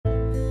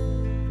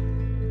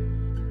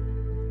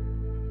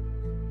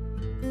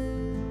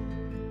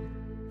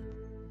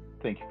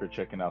Thank you for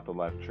checking out the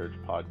Life Church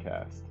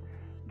podcast.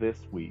 This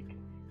week,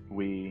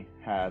 we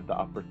had the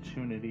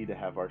opportunity to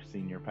have our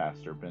senior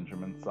pastor,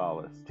 Benjamin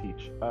Salas,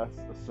 teach us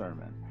a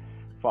sermon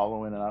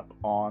following up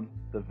on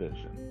the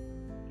vision.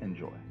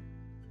 Enjoy.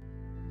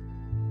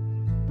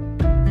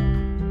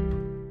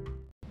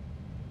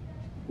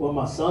 Well,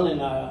 my son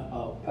and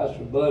I,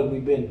 Pastor Bud,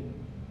 we've been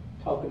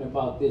talking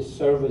about this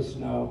service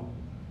now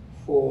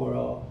for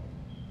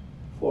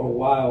a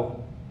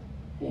while,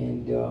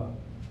 and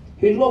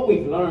here's what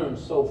we've learned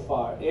so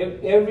far.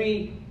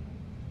 Every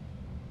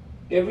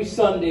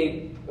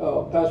Sunday,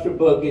 Pastor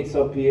Bud gets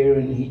up here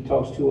and he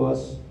talks to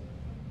us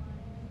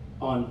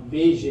on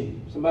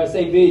vision. Somebody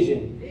say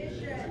vision.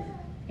 Vision.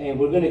 And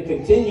we're going to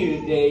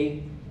continue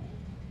today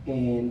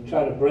and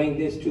try to bring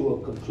this to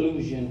a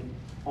conclusion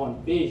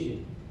on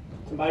vision.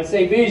 Somebody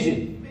say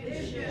vision.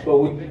 Vision. So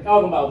we've been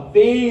talking about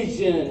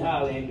vision.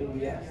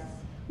 Hallelujah.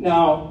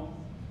 Now,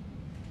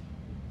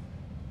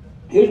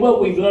 here's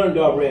what we've learned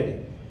already.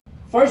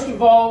 First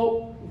of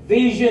all,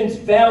 vision's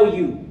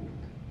value.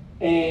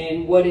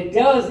 And what it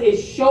does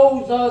is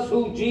shows us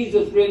who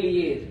Jesus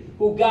really is,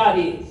 who God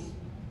is.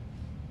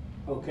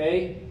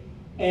 Okay?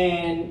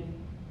 And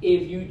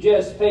if you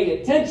just pay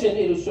attention,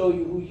 it'll show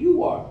you who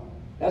you are.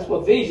 That's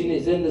what vision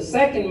is. And the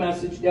second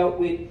message dealt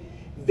with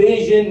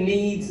vision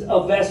needs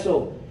a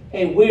vessel.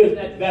 And we're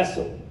that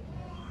vessel.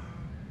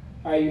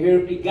 Are you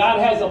hearing me? God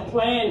has a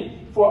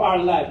plan for our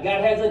life.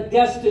 God has a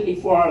destiny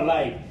for our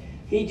life.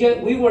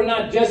 We were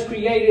not just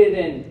created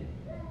and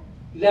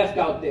left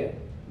out there.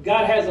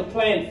 God has a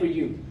plan for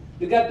you.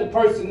 Look at the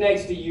person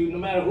next to you, no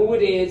matter who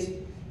it is,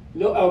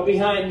 look or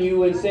behind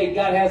you and say,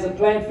 God has a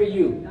plan for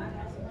you.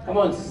 Come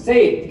on,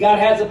 say it. God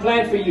has a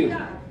plan for you.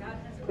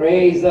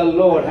 Praise the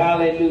Lord.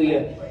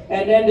 Hallelujah.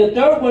 And then the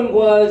third one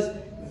was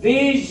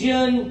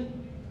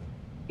vision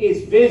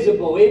is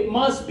visible. It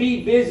must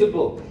be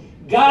visible.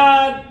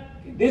 God,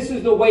 this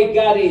is the way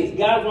God is.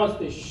 God wants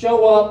to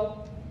show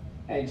up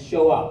and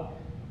show out.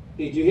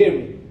 Did you hear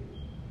me?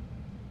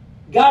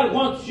 God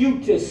wants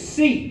you to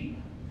see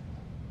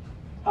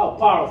how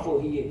powerful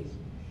He is.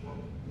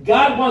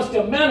 God wants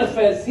to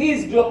manifest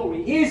His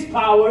glory, His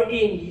power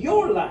in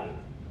your life.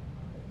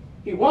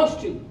 He wants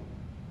to.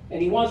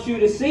 And He wants you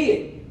to see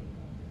it.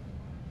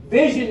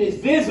 Vision is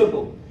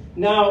visible.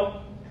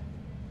 Now,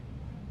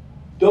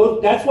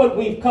 that's what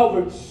we've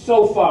covered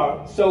so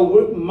far.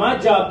 So my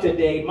job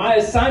today, my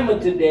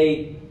assignment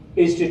today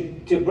is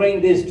to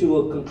bring this to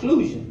a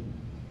conclusion.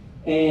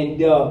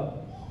 And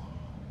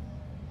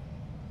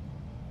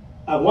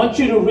I want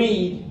you to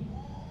read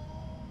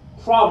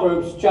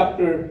Proverbs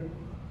chapter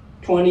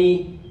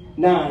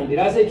 29. Did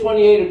I say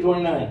 28 or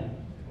 29?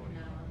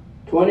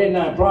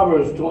 29.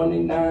 Proverbs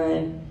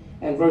 29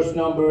 and verse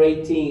number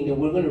 18.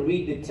 And we're going to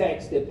read the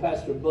text that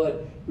Pastor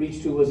Bud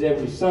reads to us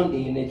every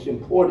Sunday, and it's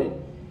important.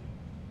 It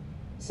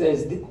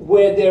says,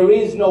 where there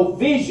is no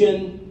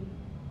vision,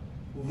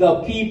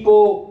 the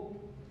people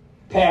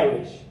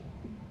perish.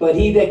 But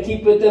he that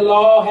keepeth the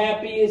law,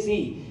 happy is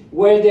he.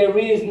 Where there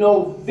is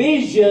no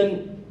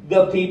vision,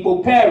 the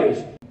people perish.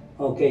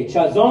 Okay,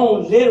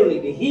 chazon, literally,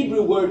 the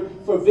Hebrew word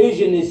for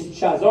vision is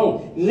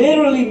chazon.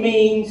 Literally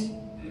means,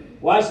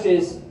 watch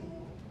this,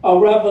 a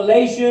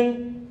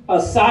revelation, a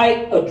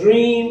sight, a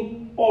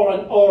dream, or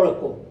an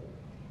oracle.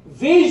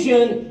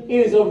 Vision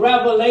is a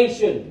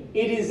revelation.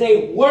 It is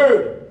a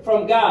word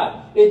from God.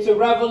 It's a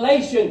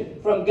revelation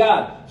from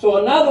God. So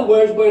in other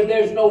words, where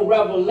there's no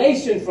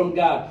revelation from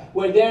God,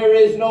 where there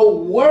is no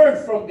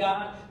word from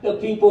God, the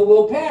people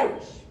will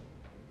perish.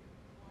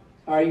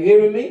 Are you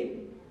hearing me?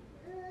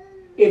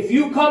 If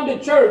you come to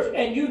church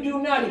and you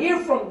do not hear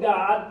from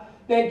God,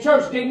 then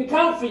church didn't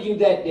count for you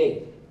that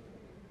day.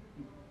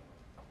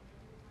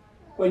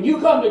 When you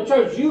come to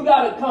church, you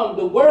got to come.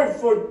 The word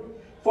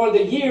for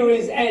the year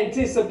is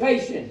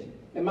anticipation.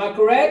 Am I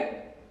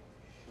correct?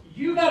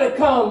 You got to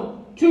come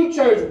to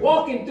church,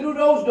 walking through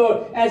those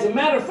doors. As a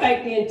matter of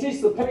fact, the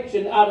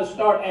anticipation ought to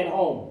start at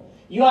home.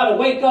 You ought to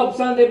wake up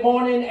Sunday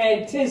morning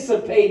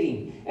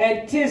anticipating,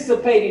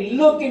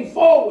 looking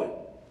forward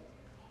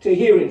to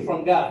hearing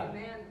from God.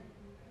 Amen.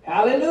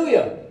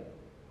 Hallelujah.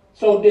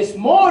 So this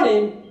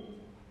morning,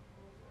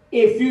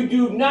 if you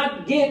do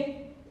not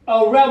get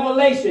a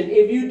revelation,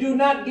 if you do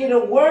not get a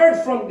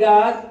word from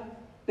God,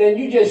 then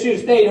you just should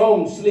have stayed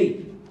home and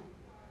sleep.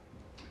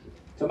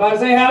 Somebody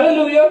say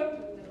hallelujah.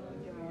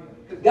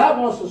 God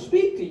wants to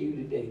speak to you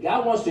today.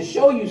 God wants to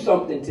show you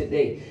something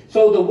today.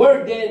 So the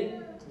word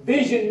then,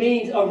 vision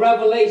means a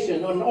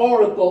revelation, an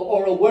oracle,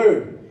 or a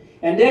word.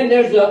 And then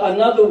there's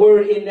another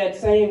word in that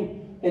same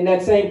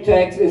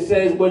text. It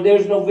says, where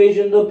there's no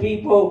vision, the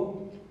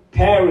people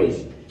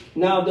perish.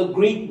 Now the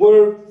Greek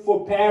word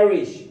for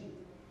perish,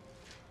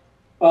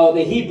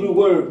 the Hebrew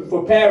word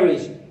for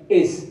perish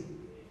is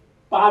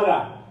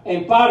para.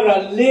 And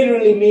para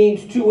literally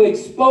means to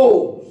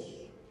expose.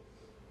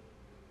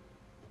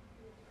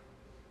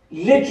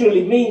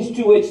 Literally means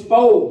to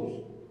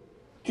expose,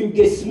 to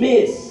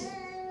dismiss,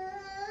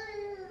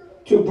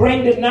 to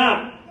bring to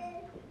naught,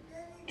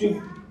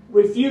 to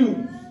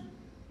refuse.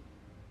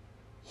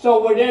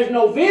 So where there's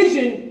no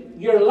vision,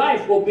 your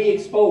life will be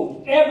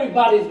exposed.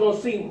 Everybody's going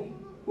to see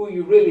who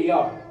you really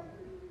are.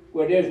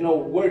 Where there's no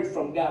word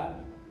from God.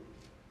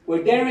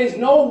 Where there is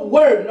no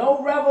word,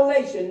 no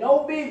revelation,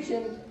 no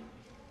vision,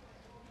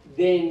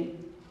 then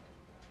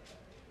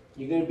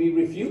you're going to be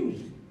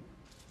refused.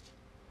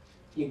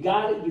 You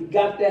got it. You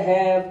got to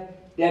have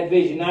that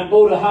vision. Now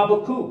go to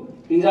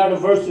Habakkuk. These are the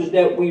verses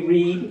that we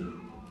read.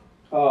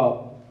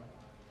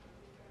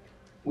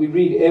 We've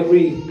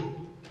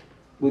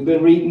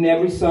been reading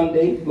every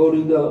Sunday. Go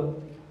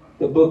to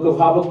the book of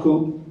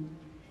Habakkuk.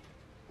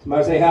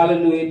 Somebody say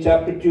hallelujah,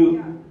 chapter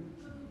 2.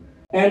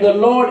 And the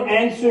Lord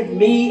answered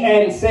me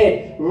and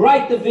said,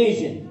 write the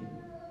vision.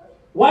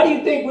 Why do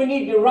you think we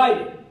need to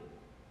write it?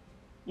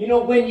 You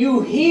know, when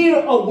you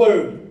hear a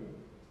word,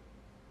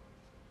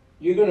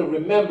 you're going to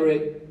remember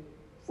it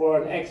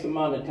for an X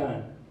amount of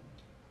time.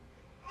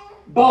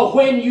 But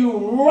when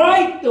you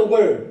write the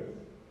word,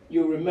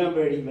 you'll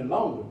remember it even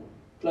longer.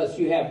 Plus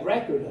you have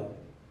record of it.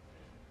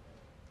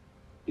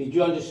 Did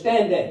you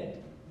understand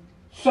that?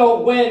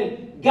 So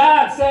when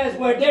God says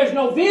where there's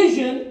no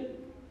vision,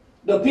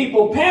 the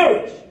people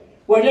perish.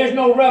 Where there's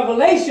no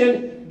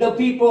revelation, the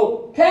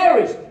people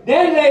perish.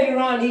 Then later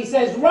on he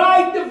says,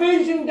 write the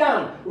vision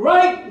down.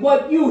 Write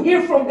what you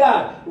hear from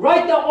God.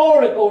 Write the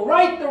oracle.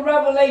 Write the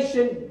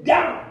revelation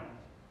down.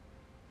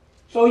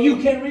 So you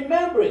can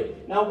remember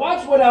it. Now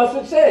watch what else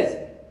it says.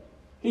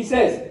 He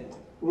says,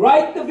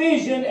 write the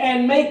vision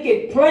and make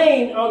it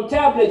plain on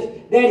tablets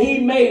that he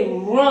may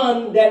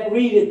run that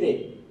readeth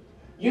it.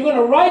 You're going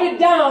to write it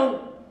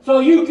down so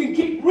you can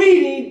keep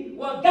reading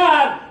what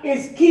God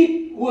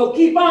will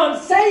keep on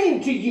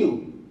saying to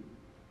you.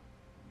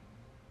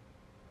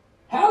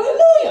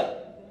 Hallelujah.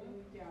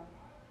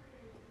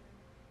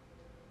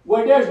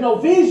 Where there's no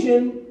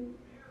vision,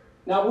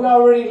 now we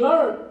already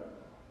learned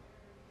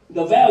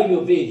the value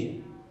of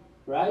vision,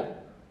 right?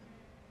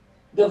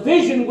 The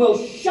vision will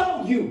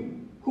show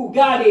you who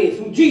God is,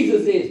 who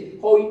Jesus is,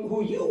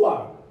 who you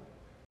are.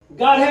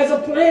 God has a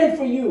plan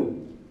for you.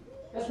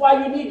 That's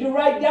why you need to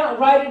write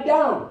it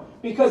down.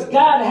 Because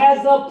God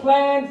has a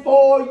plan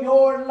for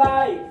your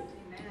life. Amen.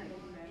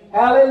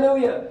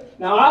 Hallelujah.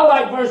 Now I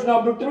like verse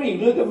number 3.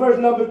 Look at verse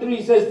number 3.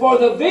 It says, for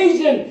the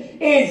vision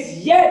is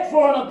yet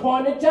for an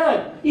appointed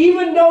time.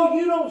 Even though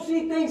you don't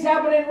see things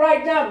happening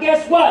right now,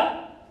 guess what?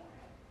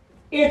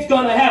 It's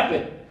going to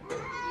happen.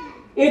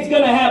 It's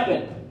going to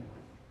happen.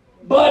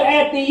 But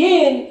at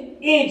the end,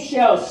 it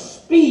shall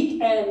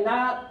speak and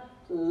not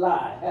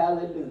lie.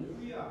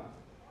 Hallelujah.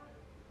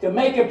 To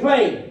make it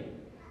plain,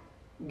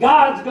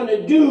 God's going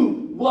to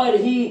do what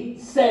he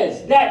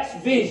says. That's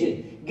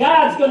vision.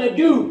 God's going to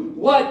do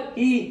what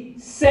he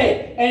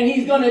said. And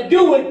he's going to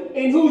do it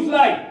in whose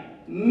life?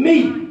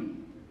 Me.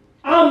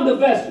 I'm the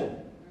vessel.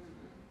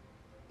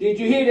 Did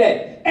you hear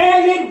that?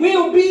 And it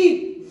will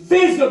be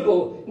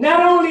visible.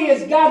 Not only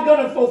is God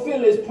going to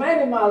fulfill his plan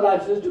in my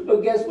life, sister,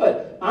 but guess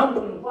what? I'm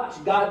going to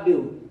watch God do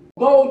it.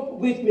 Go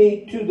with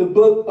me to the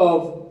book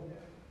of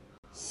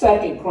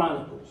 2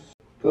 Chronicles.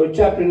 Go to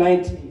chapter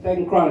 19.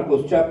 2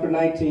 Chronicles, chapter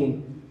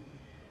 19.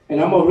 And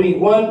I'm going to read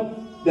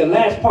the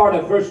last part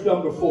of verse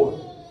number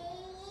 4.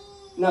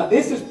 Now,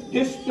 this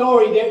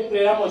story that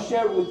I'm going to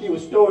share with you, a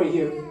story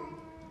here.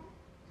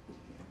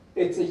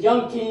 It's a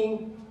young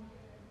king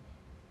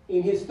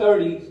in his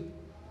 30s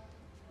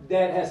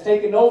that has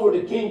taken over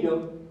the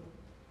kingdom,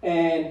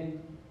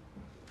 and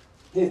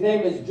his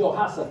name is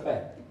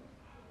Jehoshaphat.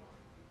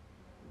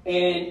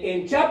 And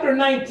in chapter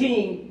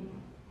 19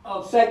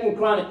 of 2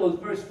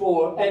 Chronicles, verse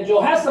 4, and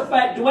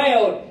Jehoshaphat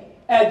dwelled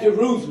at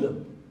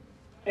Jerusalem.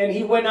 And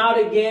he went out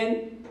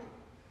again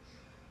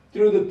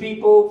through the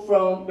people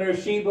from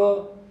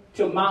Beersheba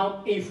to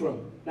Mount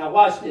Ephraim. Now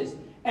watch this.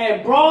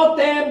 And brought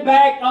them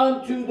back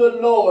unto the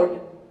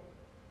Lord,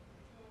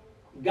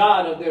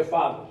 God of their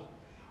fathers.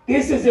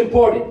 This is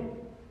important.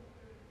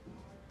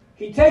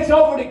 He takes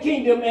over the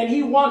kingdom and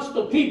he wants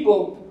the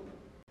people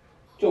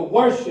to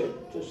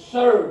worship, to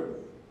serve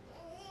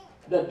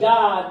the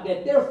God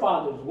that their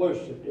fathers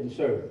worshiped and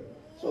served.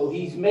 So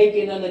he's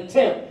making an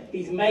attempt.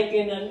 He's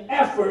making an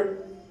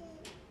effort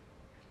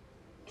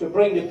to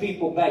bring the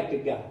people back to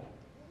God.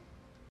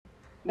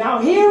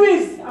 Now here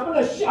is, I'm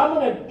going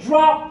to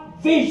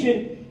drop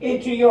vision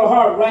into your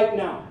heart right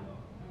now.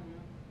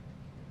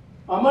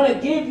 I'm going to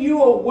give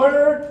you a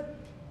word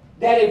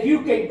that if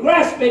you can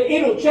grasp it,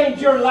 it'll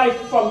change your life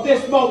from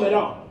this moment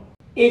on.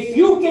 If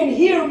you can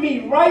hear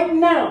me right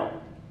now,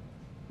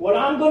 what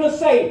I'm going to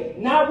say,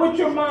 not with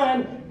your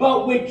mind,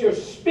 but with your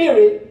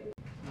spirit,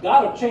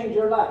 God will change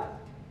your life.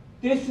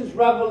 This is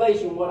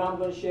revelation, what I'm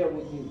going to share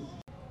with you.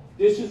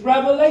 This is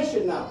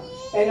revelation now.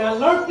 And I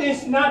learned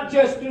this not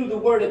just through the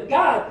word of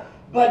God,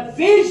 but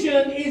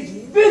vision is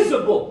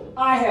visible.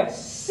 I have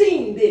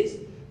seen this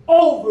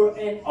over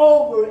and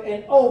over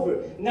and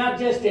over. Not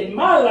just in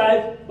my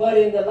life, but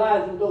in the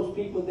lives of those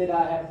people that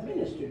I have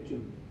ministered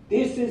to.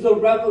 This is a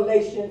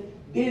revelation.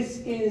 This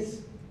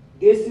is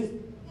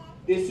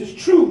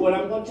true, what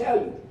I'm going to tell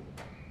you.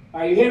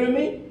 Are you hearing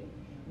me?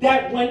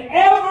 That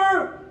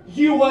whenever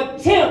you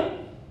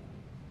attempt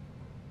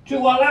to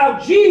allow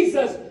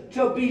Jesus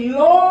to be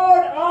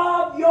Lord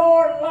of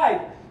your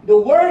life. The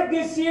word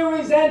this year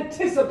is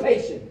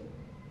anticipation.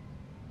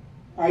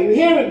 Are you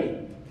hearing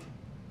me?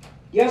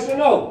 Yes or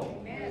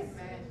no? Yes.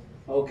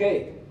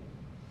 Okay.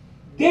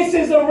 This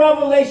is a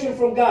revelation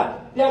from God,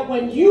 that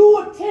when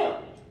you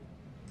attempt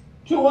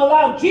to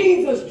allow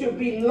Jesus to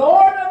be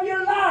Lord of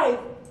your life,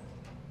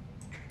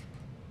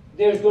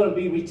 there's going to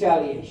be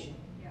retaliation.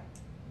 Yeah.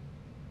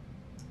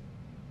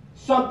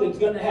 Something's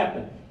going to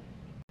happen.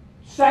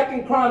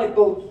 2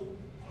 Chronicles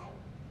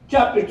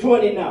chapter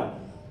 20 now.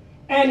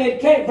 And it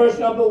came, verse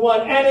number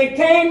 1, and it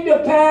came to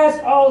pass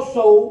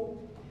also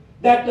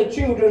that the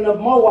children of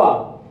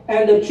Moab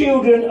and the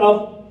children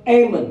of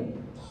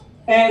Ammon,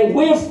 and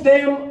with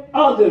them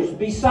others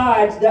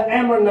besides the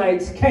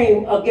Ammonites,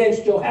 came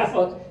against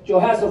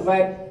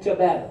Jehoshaphat to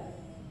battle.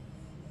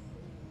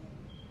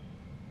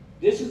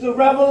 This is a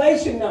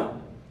revelation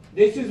now.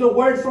 This is a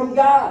word from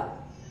God.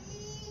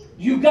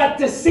 You got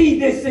to see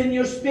this in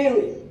your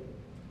spirit.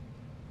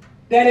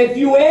 That if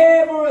you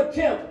ever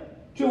attempt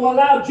to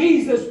allow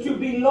Jesus to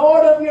be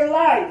Lord of your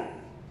life,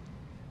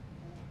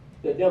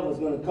 the devil's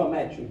going to come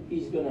at you.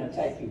 He's going to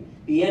attack you.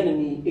 The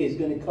enemy is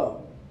going to come.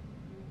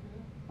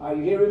 Are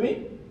you hearing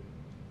me?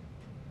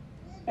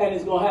 And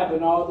it's going to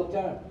happen all the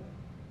time.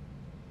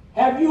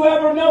 Have you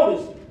ever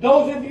noticed,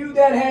 those of you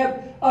that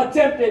have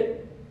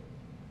attempted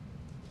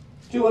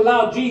to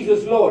allow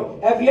Jesus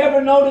Lord, have you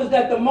ever noticed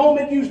that the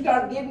moment you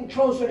start getting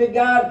closer to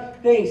God,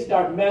 things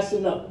start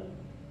messing up?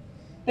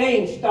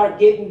 Things start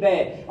getting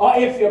bad. Or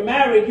if you're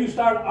married, you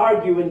start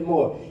arguing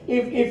more.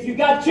 If you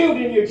got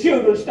children, your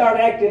children start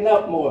acting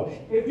up more.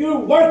 If you're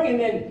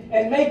working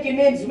and making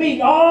ends meet,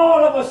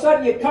 all of a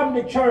sudden you come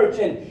to church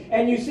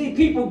and you see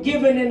people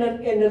giving in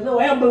a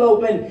little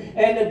envelope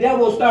and the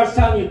devil starts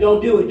telling you,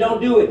 don't do it, don't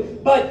do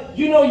it. But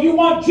you know, you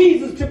want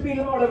Jesus to be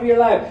Lord of your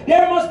life.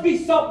 There must be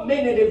something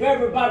in it if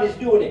everybody's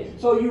doing it.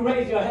 So you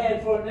raise your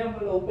hand for an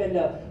envelope and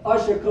the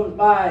usher comes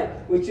by,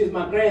 which is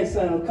my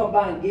grandson, will come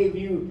by and give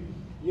you.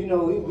 You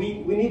know, we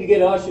need to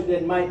get an usher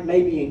that might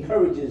maybe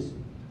encourages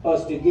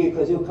us to give,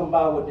 because he'll come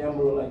by with the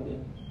envelope like that.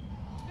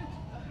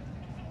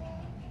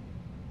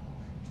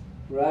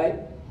 Right?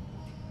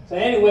 So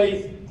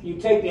anyways, you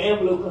take the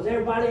envelope because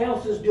everybody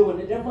else is doing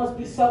it. There must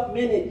be something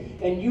in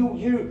it. And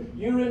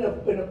you're in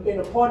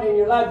a point in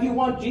your life, you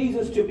want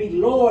Jesus to be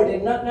Lord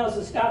and nothing else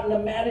is starting to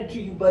matter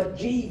to you but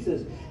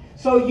Jesus.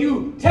 So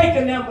you take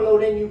an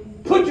envelope and you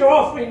put your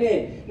offering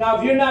in. Now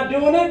if you're not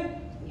doing it,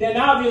 then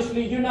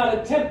obviously you're not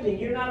attempting,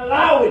 you're not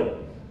allowing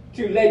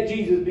to let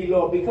Jesus be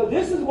Lord. Because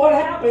this is what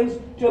happens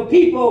to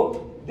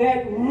people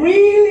that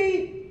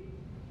really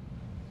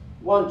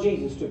want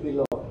Jesus to be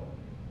Lord.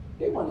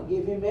 They want to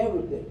give him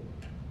everything.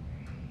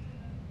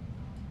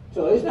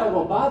 So it's not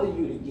going to bother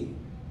you to give.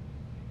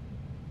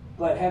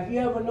 But have you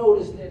ever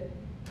noticed that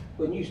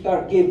when you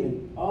start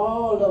giving,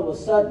 all of a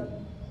sudden,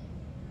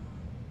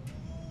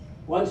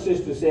 one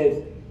sister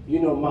says, you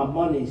know, my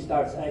money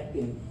starts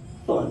acting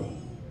funny.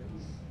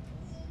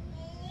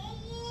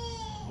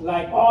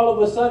 Like all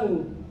of a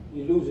sudden,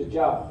 you lose a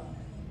job.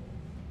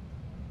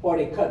 Or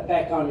they cut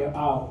back on your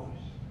hours.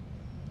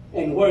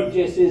 And work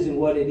just isn't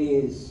what it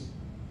is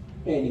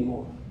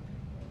anymore.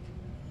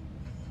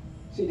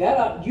 See,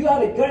 that you ought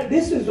to,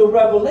 this is a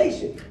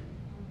revelation.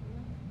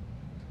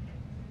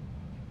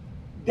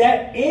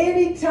 That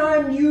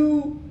anytime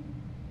you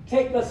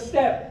take a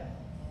step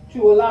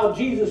to allow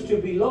Jesus to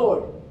be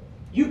Lord,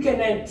 you can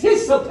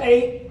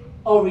anticipate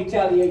a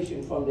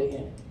retaliation from the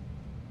enemy.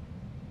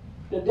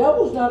 The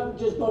devil's not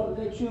just going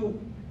to let you,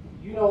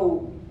 you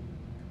know,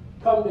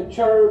 come to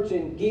church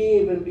and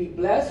give and be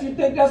blessed. You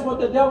think that's what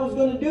the devil's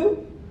going to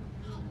do?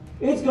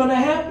 It's going to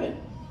happen.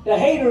 The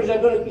haters are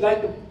going to,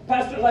 like the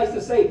pastor likes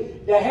to say,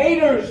 the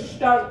haters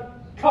start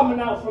coming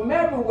out from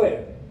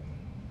everywhere.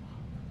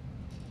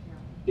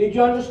 Did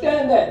you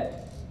understand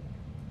that?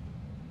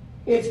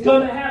 It's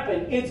going to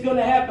happen. It's going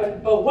to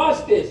happen. But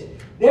watch this.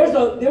 There's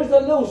a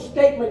little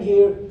statement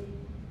here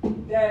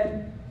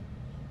that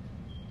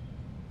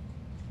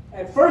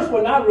at first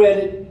when I read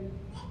it,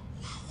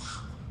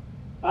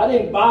 I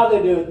didn't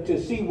bother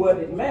to see what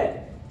it meant.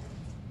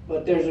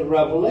 But there's a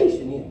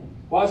revelation here.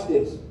 Watch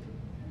this.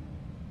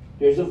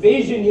 There's a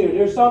vision here.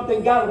 There's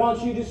something God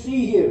wants you to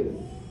see here.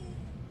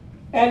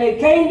 And it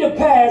came to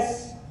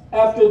pass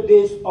after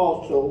this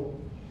also,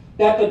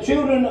 that the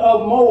children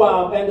of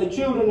Moab and the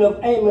children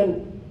of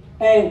Ammon,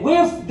 and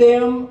with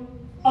them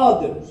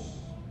others.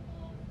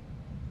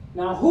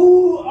 Now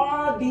who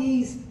are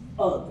these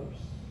others?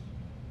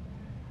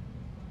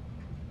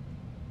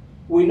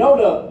 We know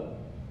the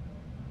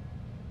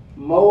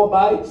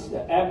Moabites,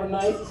 the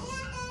Ammonites.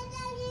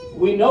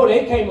 We know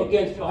they came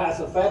against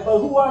Jehoshaphat, but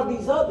who are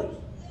these others?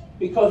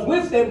 Because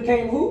with them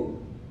came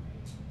who?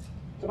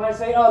 Somebody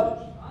say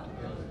others.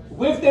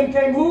 With them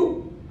came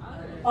who?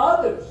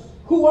 Others.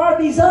 Who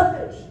are these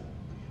others?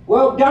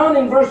 Well, down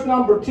in verse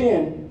number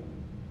 10,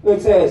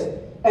 it says,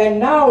 and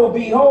now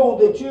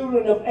behold, the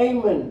children of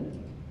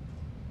Ammon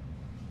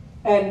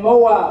and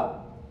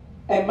Moab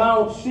and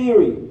Mount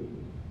Seir.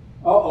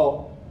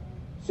 Uh-oh.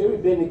 Seir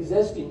been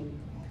existing.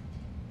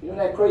 You know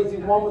that crazy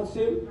woman,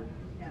 Seir?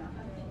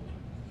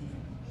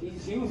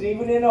 She was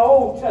even in the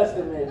Old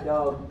Testament,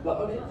 dog.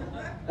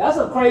 That's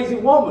a crazy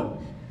woman.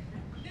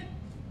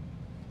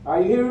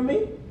 Are you hearing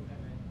me?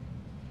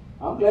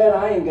 I'm glad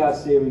I ain't got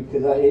Siri,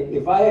 because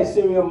if I had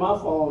Siri on my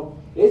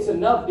phone, it's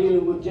enough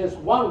dealing with just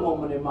one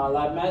woman in my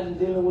life. Imagine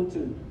dealing with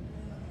two.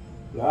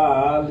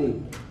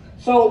 Golly.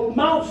 So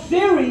Mount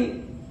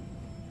Siri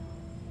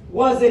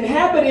was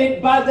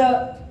inhabited by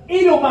the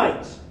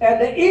Edomites.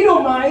 And the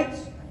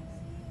Edomites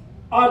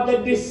are the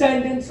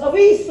descendants of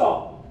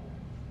Esau.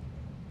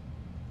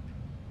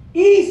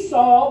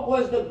 Esau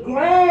was the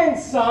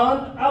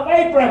grandson of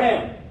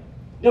Abraham,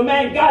 the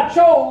man God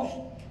chose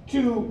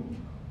to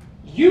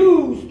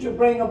use to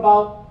bring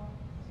about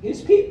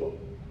his people.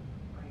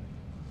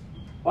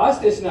 Watch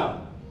this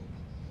now.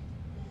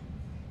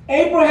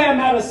 Abraham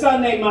had a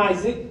son named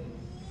Isaac.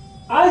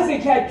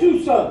 Isaac had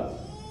two sons,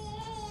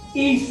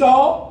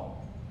 Esau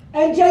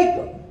and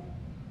Jacob.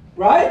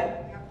 Right?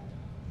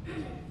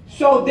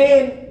 So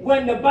then,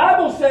 when the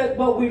Bible says,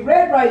 but we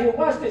read right here,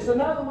 watch this. In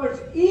other words,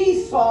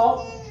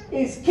 Esau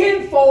is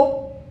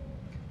kinfolk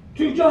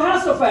to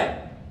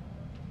Jehoshaphat.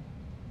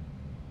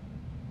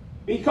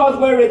 Because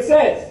where it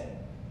says,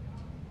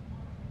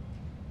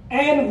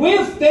 and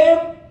with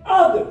them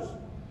others.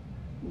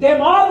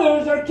 Them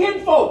others are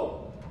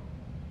kinfolk.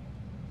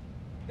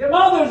 Them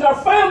others are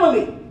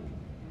family.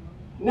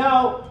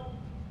 Now,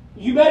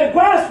 you better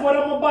grasp what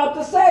I'm about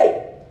to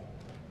say.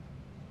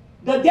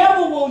 The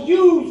devil will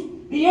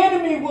use, the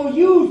enemy will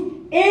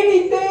use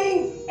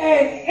anything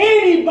and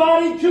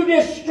anybody to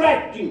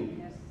distract you.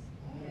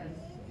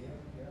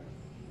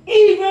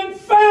 Even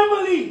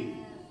family.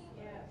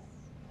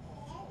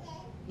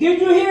 Did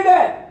you hear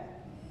that?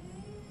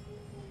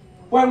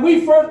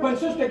 When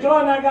Sister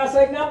Joy and I got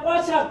saved, now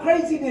watch how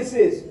crazy this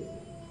is.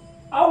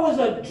 I was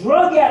a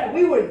drug addict.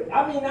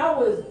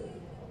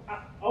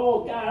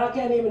 Oh God, I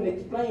can't even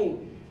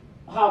explain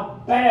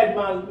how bad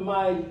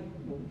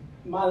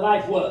my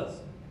life was.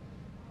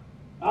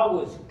 I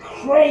was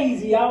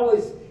crazy.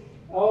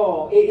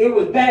 It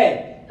was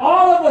bad.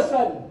 All of a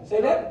sudden,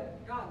 say that?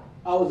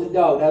 I was a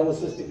dog. That was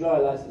Sister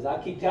Gloria. I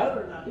keep telling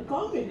her not to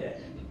call me that.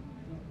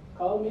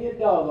 Call me a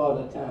dog all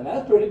the time.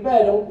 That's pretty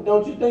bad.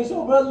 Don't you think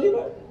so, Brother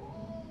Levi?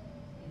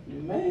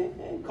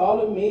 Man,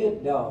 calling me a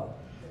dog.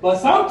 But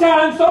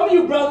sometimes some of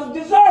you brothers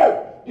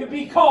deserve to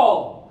be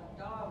called.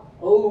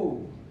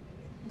 Oh.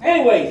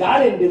 Anyways,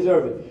 I didn't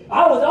deserve it.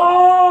 I was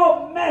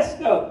all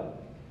messed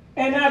up.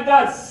 And I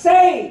got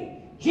saved.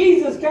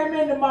 Jesus came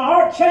into my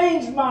heart,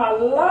 changed my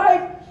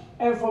life.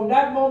 And from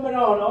that moment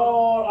on,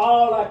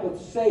 all I could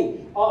say,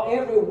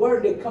 every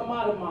word that come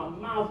out of my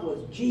mouth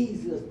was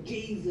Jesus,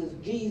 Jesus,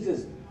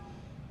 Jesus.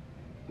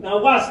 Now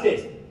watch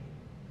this.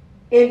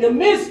 In the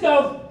midst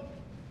of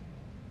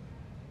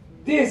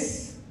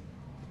this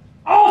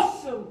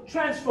awesome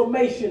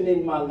transformation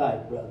in my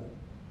life, brother,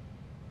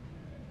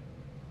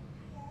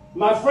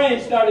 my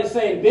friends started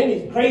saying,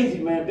 Benny's crazy,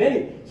 man.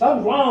 Benny,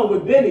 something's wrong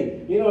with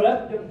Benny. You know,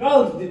 the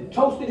drugs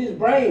toasted his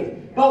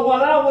brain. But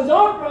while I was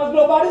on drugs,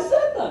 nobody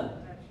said nothing.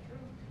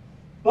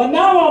 But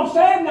now I'm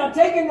saying, not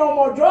taking no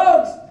more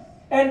drugs.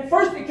 And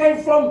first it came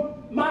from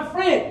my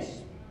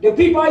friends, the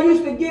people I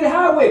used to get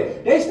high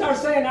with. They start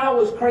saying I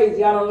was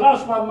crazy. I done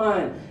lost my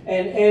mind.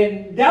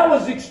 And that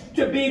was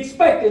to be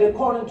expected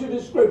according to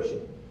the scripture.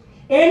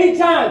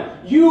 Anytime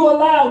you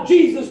allow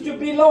Jesus to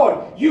be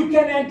Lord, you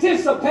can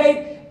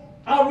anticipate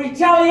a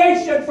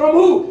retaliation from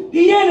who?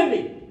 The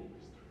enemy.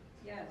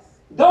 Yes.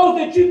 Those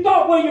that you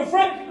thought were your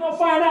friends, you're going to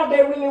find out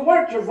they really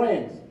weren't your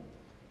friends.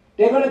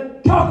 They're going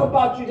to talk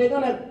about you. They're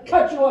going to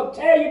cut you up,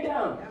 tear you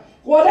down. Yep.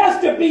 Well,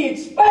 that's to be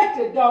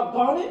expected,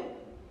 doggone it.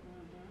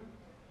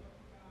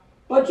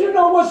 But you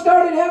know what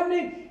started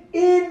happening?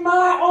 In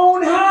my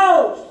own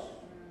house.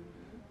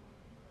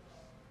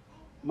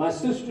 My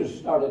sisters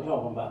started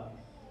talking about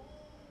me.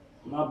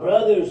 My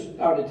brothers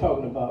started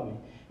talking about me.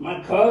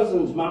 My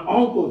cousins, my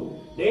uncles,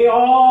 they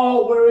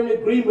all were in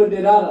agreement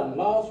that I done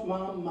lost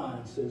my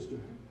mind, sister.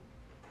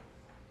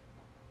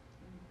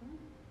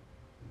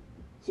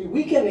 See,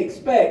 we can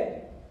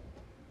expect,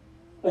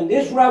 in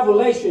this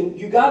revelation,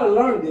 you got to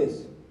learn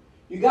this.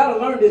 You got to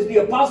learn this. The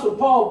Apostle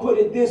Paul put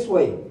it this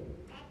way.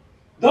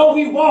 Though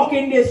we walk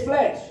in this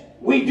flesh,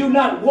 we do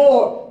not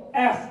war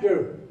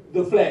after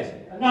the flesh.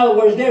 In other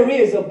words, there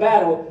is a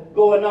battle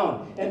going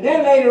on. And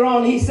then later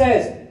on he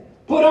says,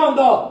 put on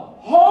the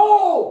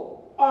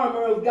whole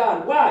armor of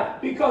God. Why?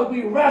 Because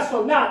we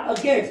wrestle not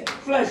against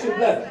flesh and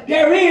blood.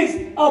 There is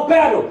a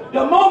battle.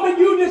 The moment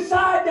you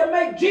decide to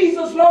make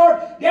Jesus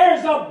Lord,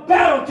 there's a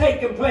battle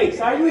taking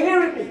place. Are you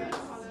hearing me?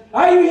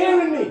 Are you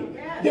hearing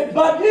me?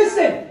 But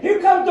listen,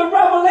 here comes the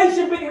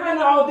revelation behind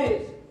all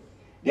this.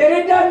 That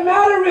it doesn't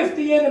matter if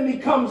the enemy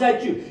comes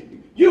at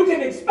you. You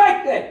can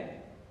expect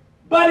that.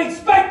 But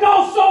expect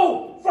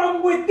also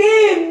from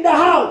within the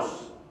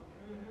house.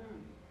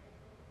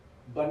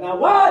 But now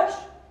watch.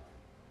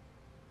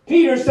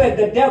 Peter said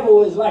the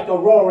devil is like a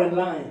roaring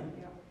lion.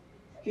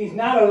 He's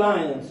not a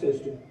lion,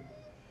 sister.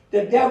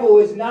 The devil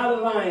is not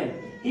a lion.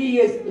 He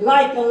is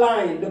like a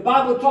lion. The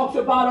Bible talks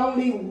about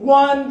only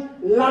one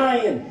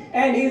lion.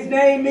 And his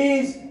name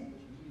is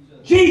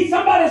Jesus.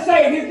 Somebody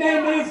say it. His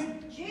name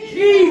is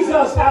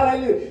Jesus.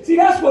 Hallelujah. See,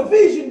 that's what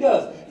vision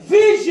does.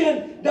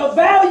 Vision, the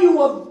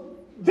value of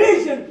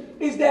vision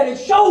is that it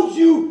shows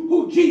you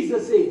who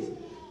Jesus is.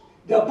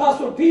 The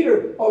Apostle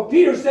Peter, or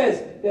Peter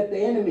says that the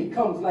enemy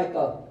comes like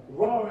a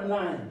roaring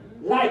lion,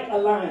 like a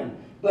lion.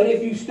 But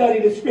if you study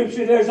the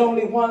scripture, there's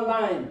only one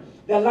lion.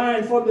 The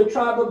lion from the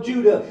tribe of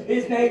Judah.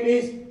 His name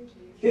is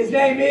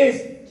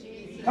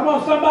Jesus. Come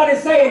on, somebody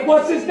say it.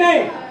 What's his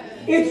name?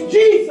 It's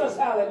Jesus.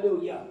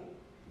 Hallelujah.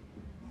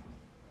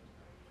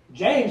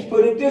 James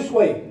put it this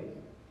way.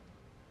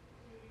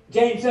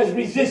 James says,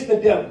 resist the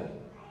devil.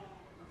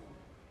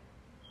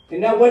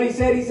 Isn't that what he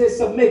said? He said,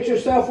 submit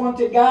yourself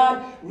unto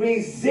God,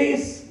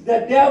 resist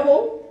the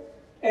devil,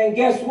 and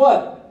guess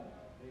what?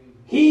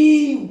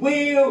 He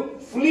will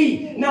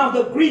flee. Now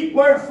the Greek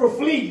word for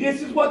flee,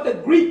 this is what the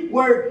Greek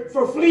word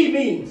for flee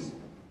means.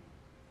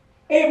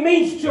 It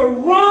means to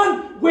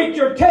run with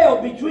your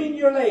tail between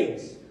your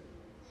legs.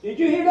 Did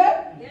you hear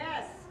that?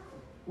 Yes.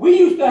 We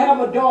used to have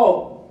a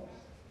dog.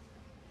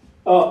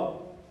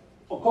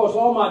 Of course,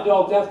 all my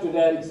dogs after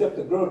that, except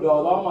the girl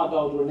dog, all my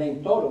dogs were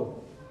named Toto.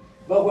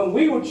 But when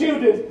we were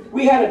children,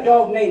 we had a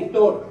dog named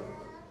Toto.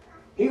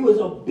 He was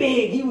a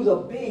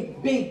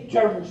big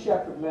German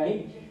Shepherd,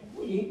 man.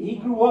 He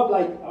grew up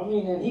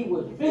and he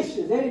was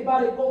vicious.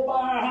 Anybody go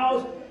by our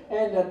house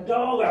and the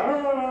dog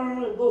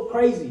would go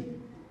crazy.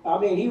 I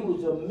mean, he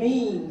was a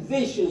mean,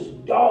 vicious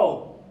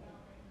dog.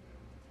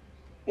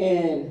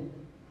 And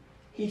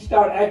he'd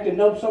start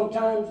acting up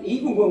sometimes.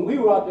 Even when we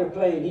were out there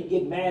playing, he'd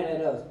get mad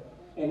at us.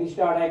 And he'd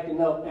start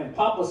acting up. And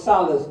Papa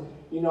Salas,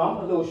 I'm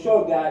a little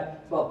short guy,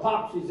 but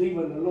Pops is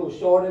even a little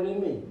shorter than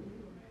me.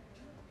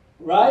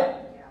 Right?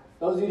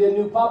 Those of you that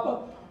knew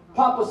Papa?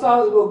 Papa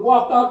Salas would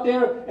walk out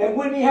there, and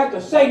wouldn't he have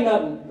to say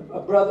nothing,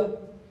 brother?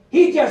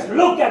 He'd just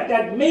look at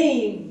that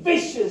mean,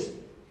 vicious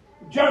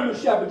German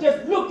Shepherd.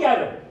 Just look at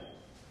him.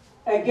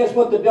 And guess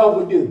what the dog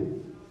would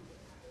do?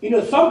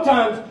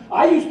 Sometimes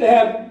I've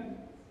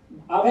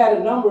had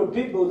a number of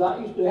pit bulls. I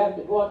used to have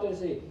to go out there and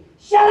say,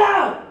 shut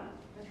up!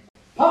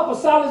 Papa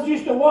Salas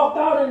used to walk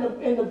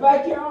out in the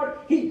backyard.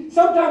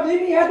 Sometimes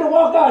if he had to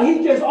walk out,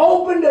 he'd just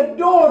open the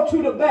door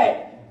to the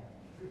back.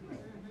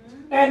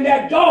 And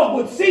that dog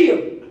would see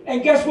him.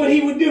 And guess what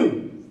he would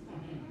do?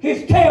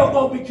 His tail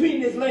go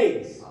between his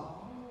legs.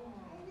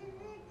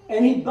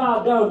 And he'd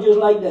bow down just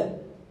like that.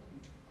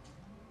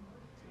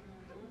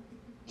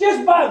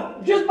 Just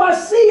by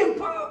seeing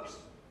Pops.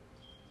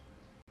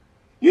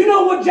 You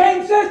know what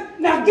James says?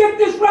 Now get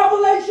this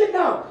revelation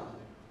now.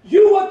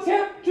 You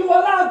attempt to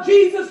allow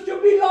Jesus to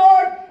be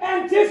Lord,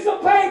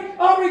 anticipate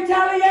a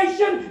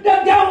retaliation.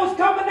 The devil's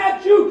coming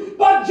at you.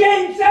 But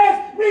James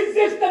says,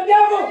 resist the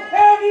devil,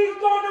 and he's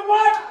going to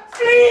what?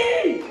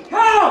 Flee.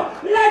 How?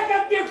 Like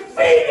a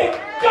defeated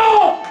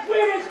dog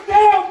with his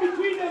tail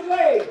between his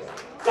legs.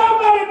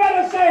 Somebody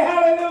better say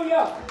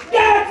hallelujah.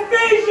 That's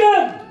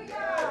vision.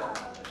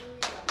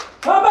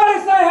 Somebody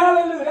say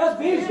hallelujah. That's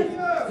vision.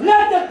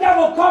 Let the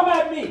devil come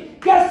at me.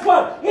 Guess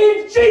what?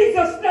 In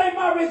Jesus' name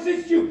I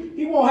resist you.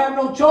 He won't have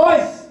no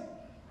choice.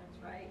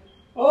 That's right.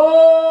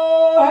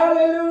 Oh,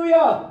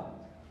 hallelujah.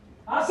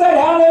 I said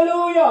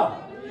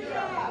hallelujah.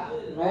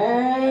 Hallelujah.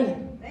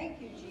 Man.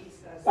 Thank you,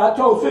 Jesus. I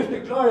told Sister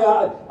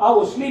Gloria I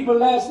was sleeping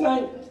last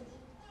night.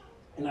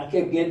 And I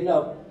kept getting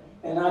up.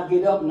 And I'd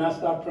get up and I'd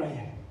start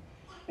praying.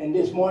 And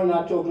this morning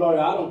I told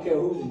Gloria, I don't care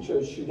who's in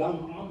church. Shoot,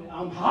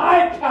 I'm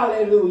hyped.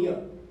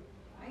 Hallelujah.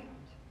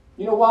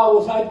 You know why I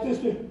was hyped,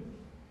 sister?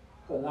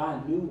 Because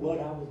I knew what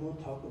I was going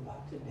to talk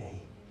about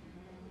today.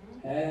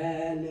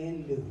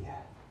 Hallelujah.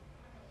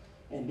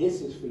 And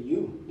this is for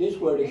you. This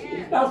word is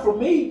it's not for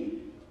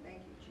me.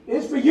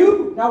 It's for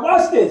you. Now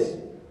watch this.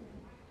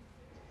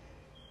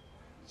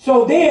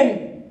 So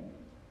then,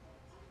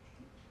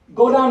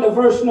 go down to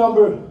verse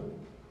number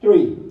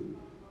 3.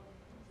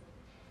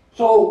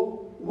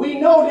 So we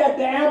know that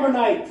the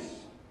Ammonites,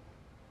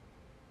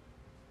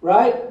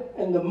 right?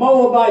 And the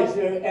Moabites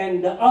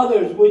and the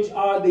others, which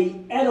are the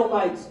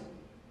Edomites,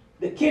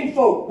 the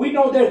kinfolk, we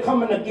know they're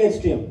coming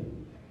against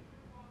him.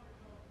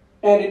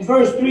 And in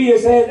verse 3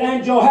 it says,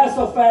 and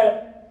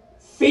Jehoshaphat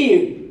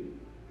feared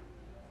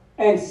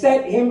and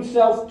set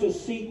himself to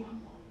seek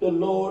the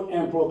Lord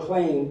and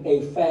proclaim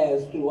a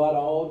fast throughout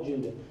all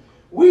Judah.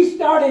 We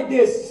started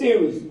this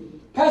series.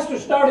 Pastor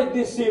started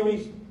this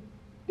series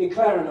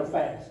declaring a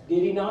fast.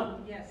 Did he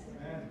not? Yes.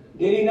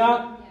 Did he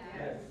not?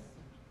 Yes.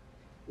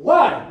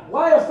 Why?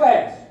 Why a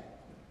fast?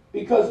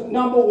 Because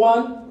number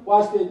one,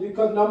 watch this,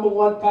 because number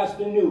one,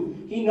 Pastor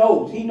knew. He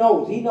knows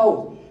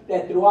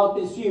that throughout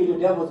this year the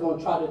devil's going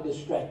to try to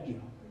distract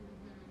you.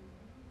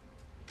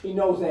 He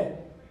knows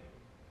that.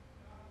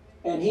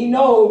 And he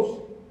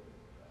knows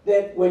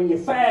that when you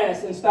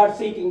fast and start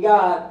seeking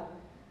God,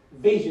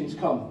 vision's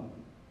coming.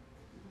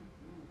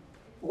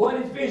 What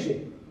is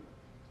vision?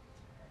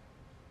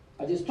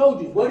 I just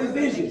told you. What is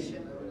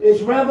vision?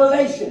 It's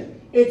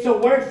revelation. It's a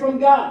word from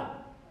God.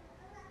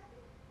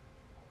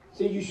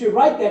 So you should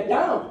write that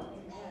down.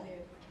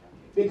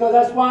 Because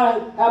that's why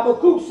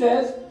Habakkuk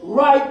says,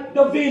 write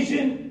the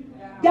vision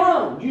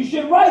down. You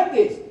should write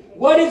this.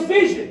 What is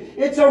vision?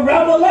 It's a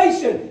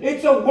revelation.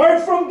 It's a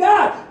word from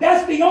God.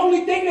 That's the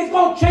only thing that's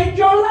going to change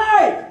your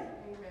life. Amen.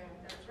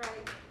 That's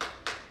right.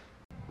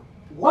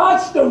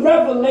 Watch the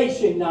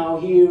revelation now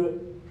here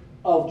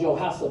of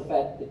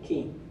Jehoshaphat the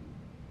king.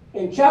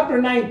 In chapter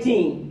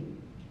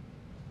 19,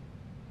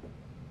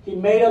 he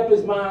made up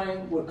his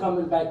mind we're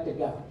coming back to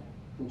God.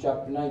 In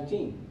chapter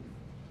 19.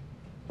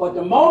 But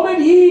the moment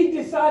he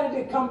decided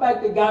to come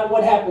back to God,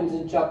 what happens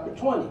in chapter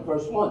 20,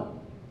 verse 1?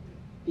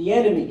 The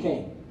enemy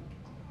came.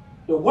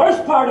 The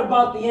worst part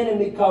about the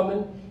enemy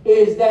coming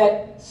is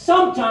that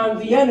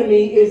sometimes the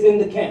enemy is in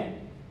the camp.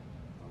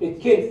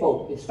 It's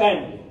kinfolk, it's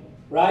family,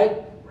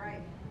 right? Right.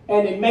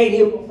 And it made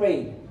him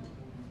afraid.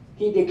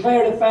 He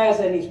declared a fast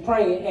and he's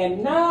praying.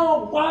 And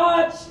now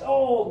watch,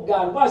 oh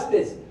God, watch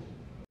this.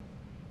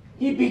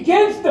 He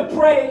begins to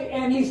pray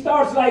and he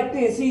starts like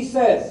this. He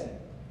says,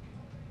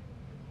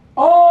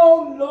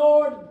 "Oh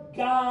Lord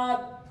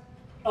God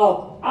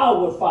of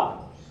our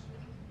fathers."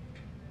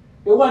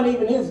 It wasn't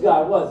even his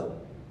God, was it?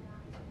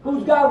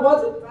 Whose God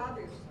was it?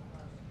 Fathers.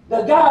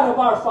 The God of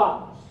our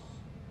fathers.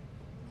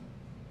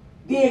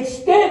 The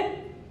extent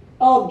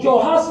of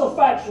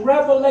Jehoshaphat's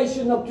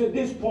revelation up to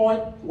this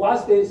point,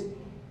 watch this,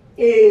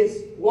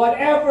 is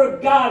whatever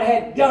God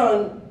had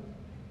done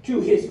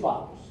to his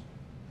fathers,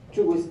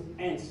 to his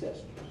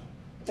ancestors.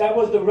 That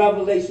was the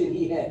revelation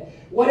he had.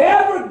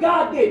 Whatever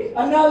God did. In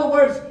other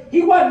words,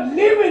 he wasn't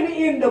living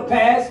in the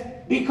past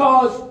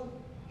because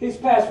his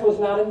past was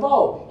not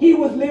involved. He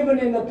was living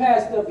in the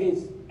past of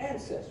his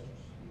ancestors.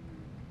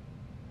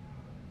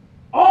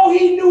 All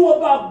he knew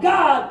about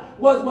God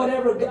was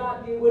whatever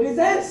God did with his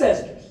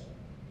ancestors.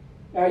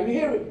 Are you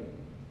hearing me?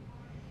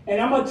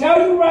 And I'm going to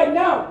tell you right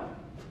now,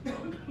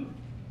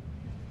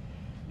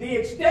 the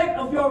extent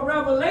of your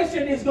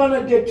revelation is going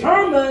to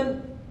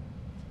determine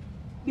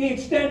the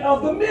extent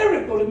of the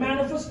miracle, the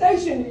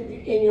manifestation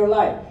in your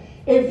life.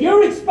 If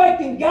you're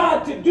expecting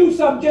God to do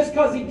something just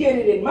because he did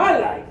it in my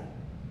life,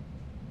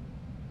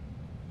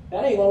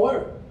 that ain't going to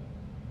work.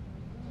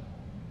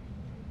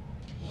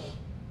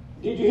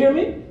 Did you hear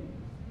me?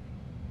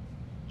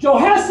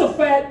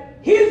 Jehoshaphat,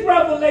 his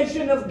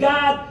revelation of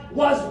God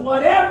was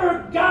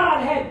whatever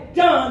God had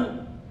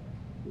done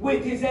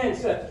with his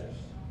ancestors.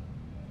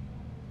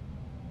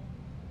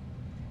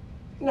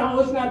 No,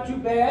 it's not too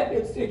bad.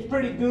 It's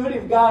pretty good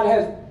if God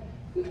has...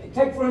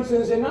 Take, for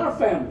instance, in our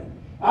family.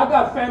 I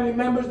got family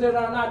members that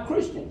are not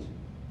Christians.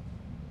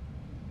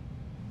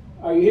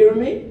 Are you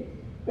hearing me?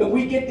 And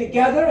we get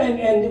together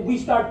and we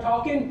start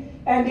talking,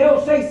 and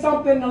they'll say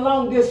something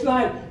along this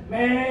line.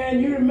 "Man,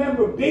 you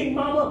remember Big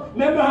Mama?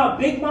 Remember how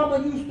Big Mama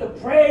used to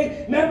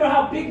pray? Remember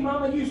how Big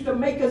Mama used to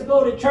make us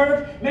go to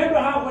church? Remember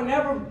how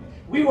whenever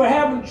we were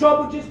having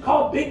trouble, just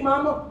call Big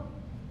Mama?"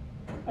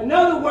 In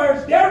other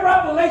words, their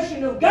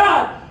revelation of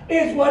God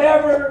is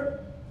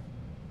whatever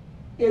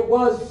it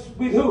was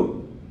with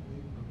who?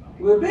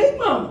 With Big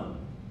Mama.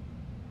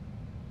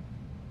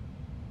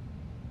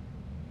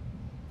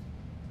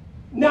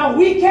 Now,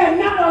 we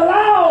cannot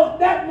allow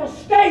that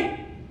mistake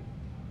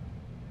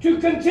to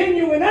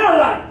continue in our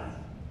life.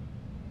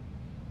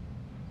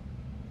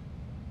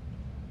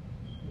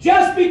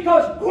 Just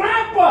because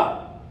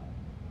Grandpa,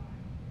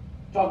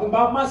 talking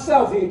about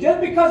myself here,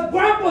 just because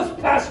Grandpa's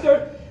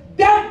pastor,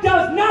 that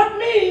does not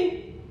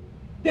mean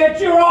that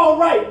you're all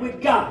right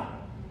with God.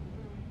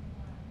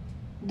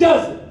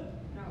 Does it?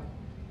 No.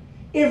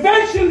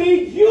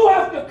 Eventually, you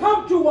have to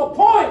come to a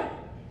point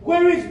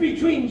where it's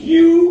between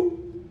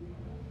you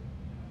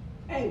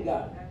and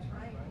God. That's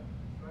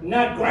right.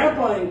 Not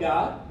Grandpa and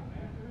God.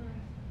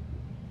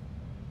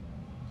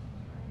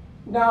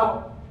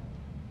 Now,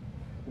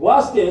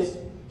 watch this.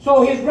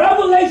 So his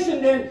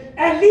revelation then,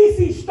 at least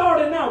he's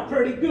starting out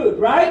pretty good,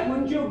 right?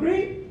 Wouldn't you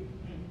agree?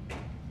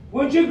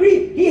 Wouldn't you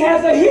agree? He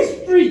has a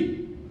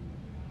history.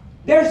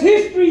 There's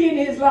history in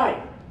his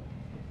life.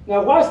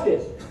 Now watch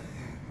this.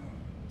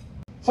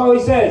 So he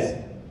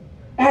says,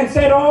 "And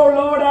said, O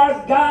Lord,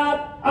 our God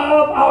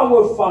of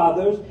our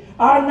fathers,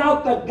 art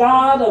not the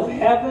God of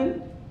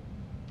heaven?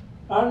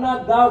 Art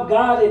not thou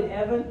God in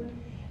heaven?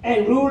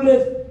 And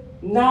ruleth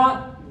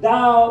not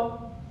thou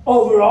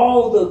over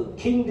all the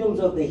kingdoms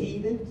of the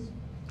heathens?"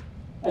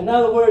 In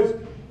other words,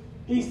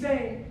 he's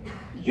saying,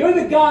 you're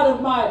the God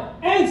of my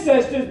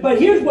ancestors, but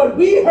here's what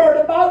we heard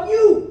about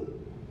you.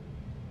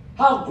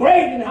 How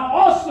great and how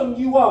awesome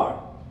you are.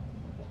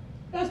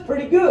 That's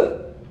pretty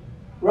good.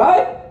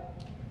 Right?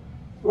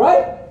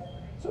 Right?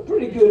 It's a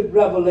pretty good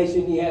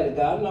revelation he had of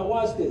God. Now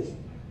watch this.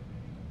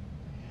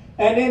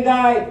 "And in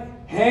thy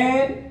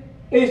hand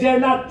is there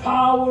not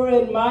power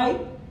and might,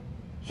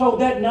 so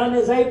that none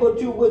is able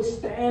to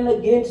withstand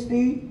against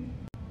thee?"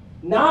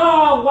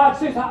 Now watch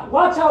this.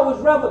 Watch how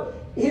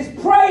his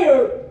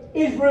prayer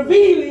is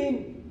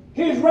revealing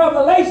his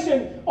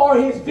revelation or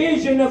his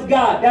vision of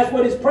God. That's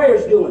what his prayer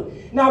is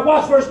doing. Now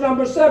watch verse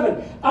number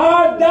 7.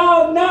 "Art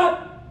thou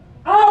not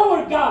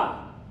our God?"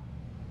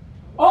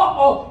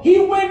 He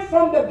went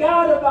from the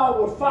God of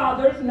our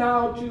fathers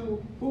now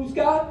to whose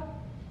God?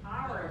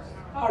 Ours.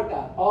 Our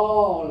God.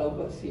 All of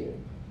us here.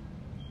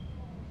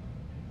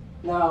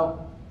 Now,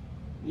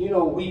 you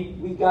know,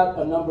 we got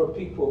a number of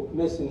people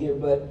missing here,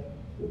 but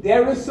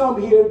there is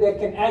some here that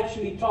can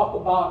actually talk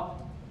about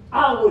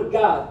our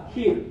God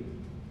here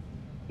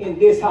in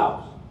this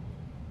house.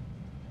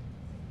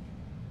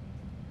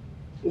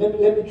 Let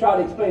me try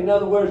to explain. In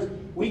other words,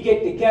 we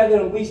get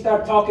together and we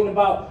start talking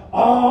about,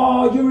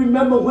 oh, you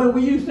remember when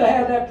we used to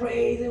have that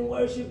praise and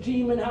worship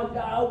team and how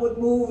God would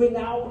move in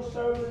our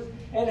service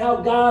and how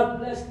God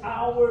blessed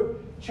our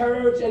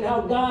church and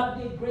how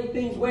God did great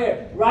things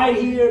where? Right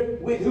here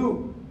with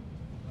who?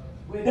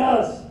 With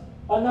us.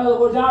 In other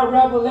words, our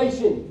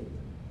revelation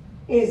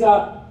is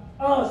a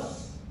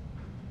us.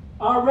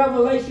 Our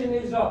revelation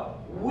is a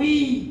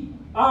we.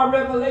 Our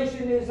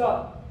revelation is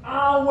a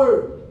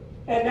our.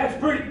 And that's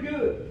pretty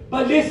good.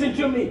 But listen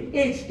to me.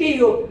 It's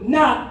still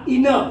not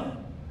enough.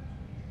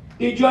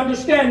 Did you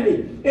understand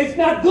me? It's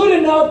not good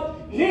enough.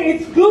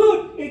 It's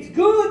good. It's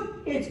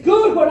good. It's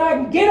good when I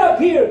can get up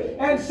here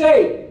and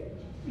say,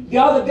 the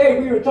other day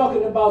we were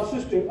talking about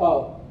Sister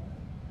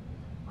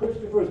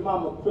Christopher's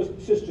mama,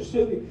 Sister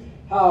Sylvia,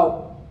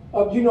 how,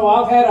 you know,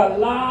 I've had a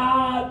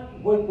lot,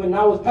 when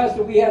I was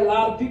pastor, we had a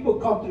lot of people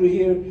come through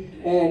here,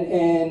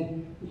 and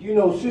you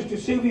know, Sister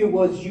Sylvia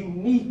was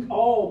unique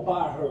all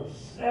by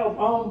herself.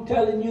 I'm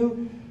telling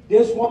you,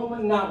 this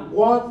woman not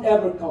once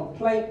ever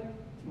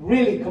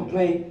really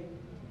complained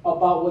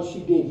about what she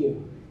did here.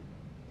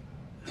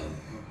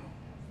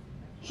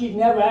 She'd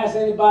never asked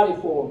anybody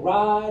for a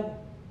ride.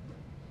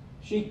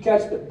 She'd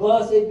catch the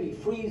bus, it'd be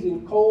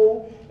freezing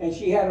cold, and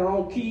she had her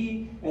own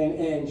key,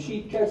 and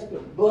she'd catch the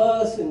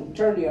bus and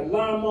turn the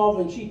alarm off,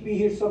 and she'd be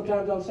here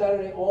sometimes on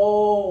Saturday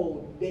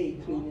all day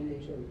cleaning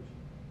the church.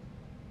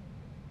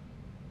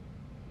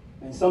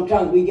 And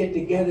sometimes we get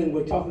together and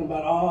we're talking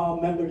about, oh,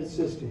 remember the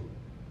sister.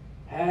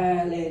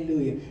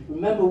 Hallelujah.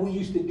 Remember we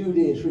used to do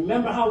this.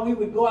 Remember how we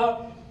would go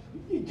out?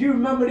 Do you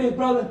remember this,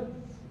 brother?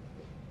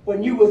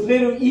 When you was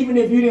little, even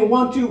if you didn't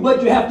want to,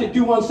 what'd you have to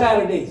do on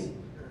Saturdays?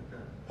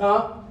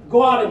 Huh?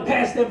 Go out and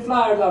pass them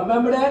flyers out.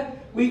 Remember that?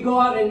 We go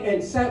out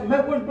and Sam,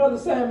 where's Brother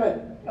Sam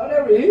at? Oh,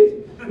 there he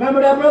is.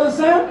 Remember that, Brother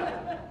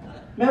Sam?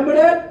 Remember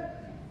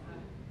that?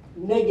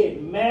 And they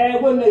get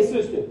mad, wouldn't they,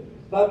 sister?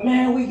 But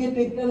man, we get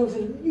together and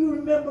say, you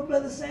remember,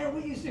 Brother Sam,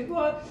 we used to go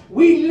out?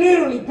 We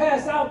literally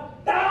pass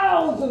out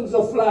thousands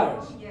of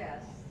flyers. Oh,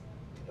 yes.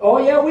 Oh,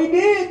 yeah, we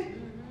did.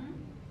 Mm-hmm.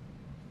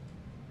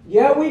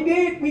 Yeah, we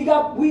did. We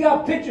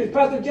got pictures.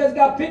 Pastor Jess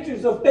got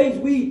pictures of things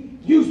we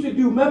used to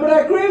do. Remember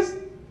that, Chris?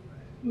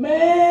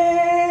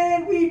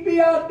 Man, we'd be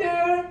out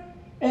there,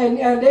 and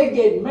they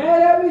get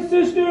mad at me,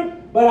 sister,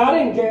 but I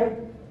didn't care.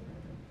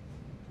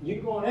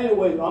 You going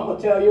anyway, I'm going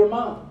to tell your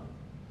mom.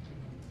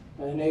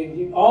 And they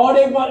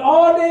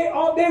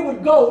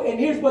would go, and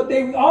here's what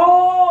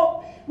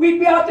we'd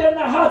be out there in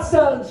the hot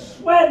sun,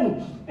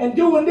 sweating, and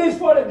doing this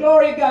for the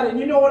glory of God. And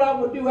you know what I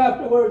would do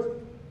afterwards?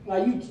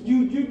 Now,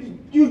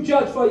 you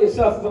judge for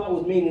yourself if I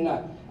was mean or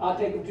not. I'll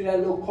take them to that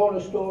little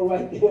corner store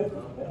right there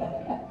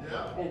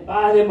and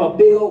buy them a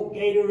big old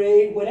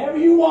Gatorade, whatever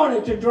you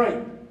wanted to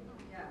drink.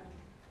 Yeah.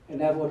 And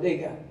that's what they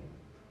got.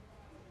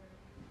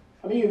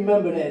 I mean, you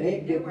remember that.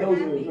 Those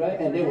were, right?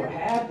 And they were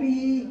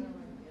happy.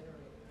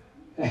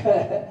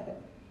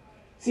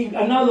 See,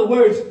 in other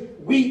words,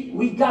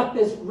 we got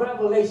this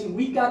revelation,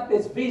 we got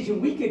this vision,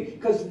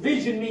 because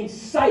vision means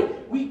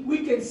sight.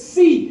 We can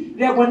see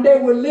that when they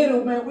were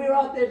little, man, we're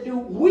out there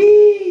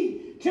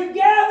we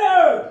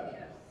together.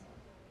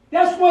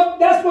 That's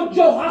what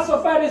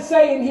Jehoshaphat is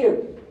saying here.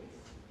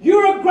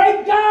 You're a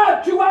great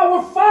God to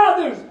our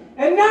fathers.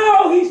 And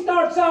now he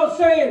starts out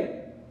saying,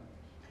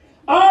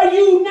 are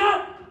you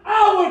not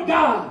our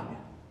God?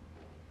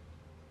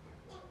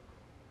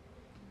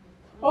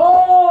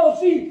 Oh,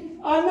 see, in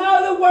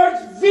other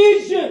words,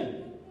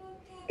 vision.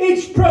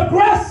 It's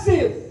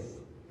progressive.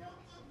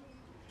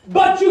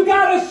 But you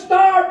got to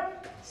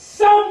start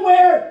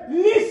somewhere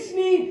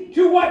listening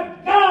to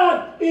what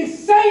God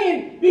is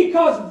saying,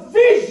 because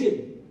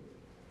vision,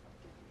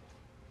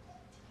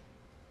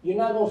 you're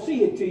not going to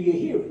see it till you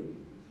hear it.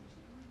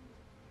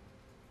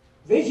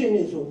 Vision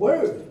is a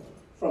word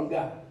from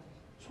God.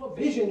 That's what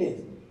vision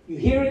is. You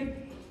hear it.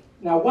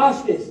 Now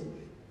watch this.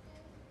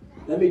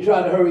 Let me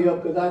try to hurry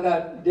up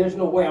because there's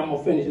no way I'm going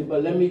to finish it,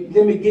 but let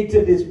me get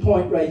to this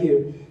point right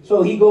here.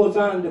 So he goes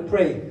on to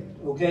pray,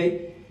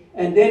 okay?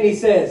 And then he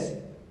says,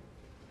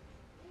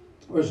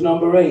 verse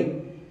number 8,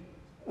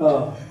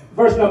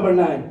 verse number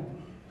 9,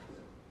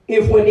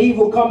 if when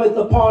evil cometh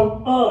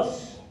upon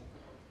us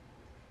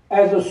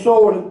as a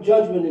sword of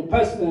judgment and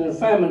pestilence and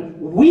famine,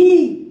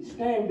 we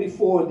stand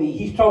before thee.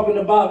 He's talking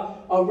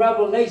about a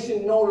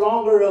revelation no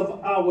longer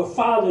of our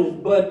fathers,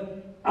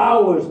 but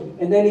ours.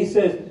 And then he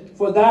says,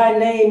 for thy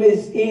name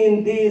is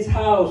in this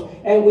house,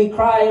 and we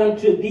cry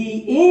unto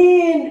thee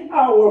in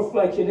our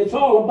affliction. It's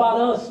all about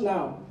us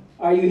now.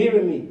 Are you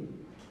hearing me?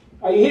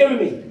 Are you hearing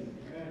me? Amen.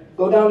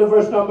 Go down to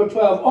verse number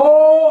 12.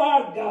 Oh,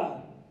 our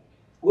God,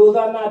 will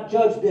thou not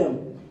judge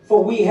them?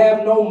 For we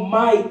have no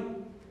might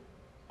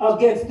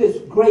against this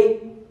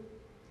great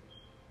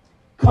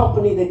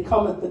company that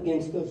cometh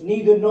against us.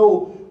 Neither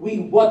know we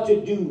what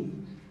to do,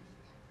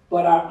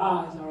 but our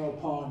eyes are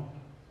upon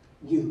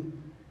you.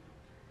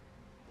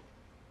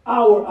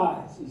 our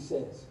eyes, he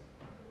says.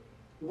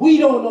 We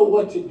don't know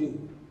what to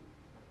do.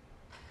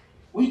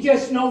 We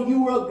just know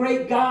you were a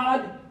great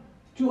God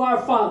to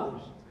our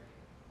fathers.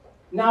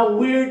 Now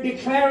we're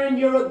declaring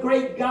you're a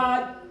great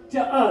God to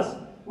us.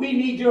 We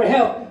need your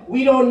help.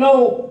 We don't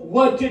know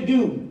what to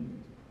do.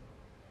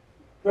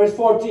 Verse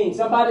 14.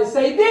 Somebody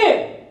say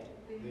then.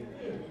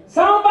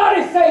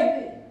 Somebody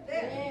say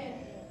then.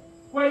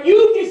 When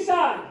you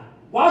decide,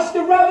 watch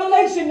the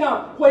revelation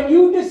now. When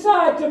you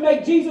decide to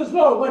make Jesus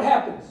Lord, what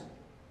happens?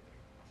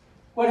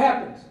 What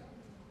happens?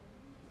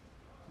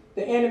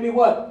 The enemy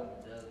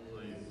what?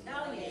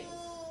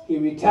 He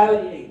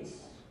retaliates.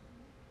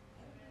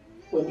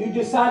 When you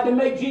decide to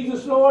make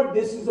Jesus Lord,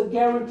 this is a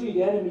guarantee.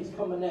 The enemy's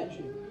coming at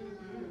you.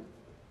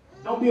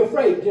 Don't be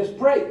afraid. Just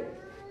pray.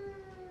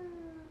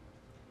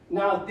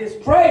 Now, this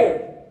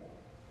prayer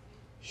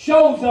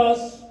shows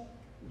us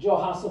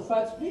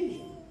Jehoshaphat's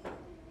vision.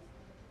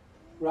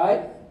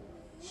 Right?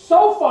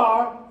 So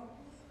far,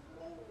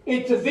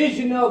 it's a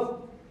vision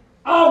of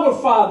our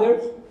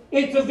Father.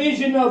 It's a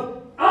vision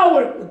of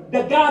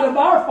the God of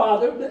our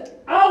Father,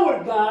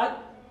 our God.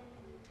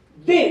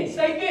 Then,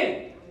 say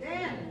then.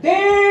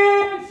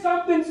 Then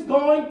something's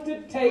going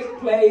to take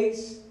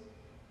place.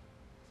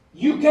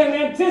 You can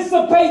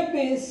anticipate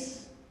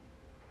this.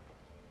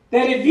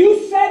 That if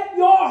you set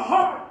your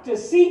heart to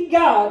seek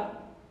God,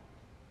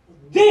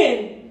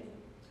 then,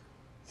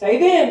 say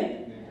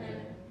then,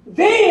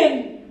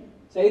 then,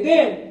 say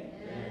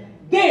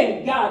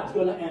then God's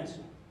going to answer.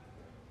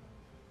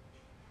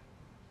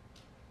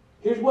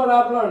 Here's what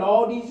I've learned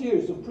all these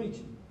years of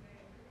preaching.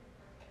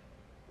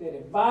 That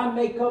if I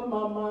make up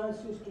my mind,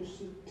 sister,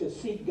 to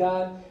seek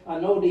God, I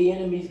know the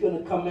enemy's going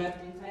to come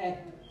at me.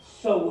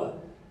 So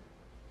what?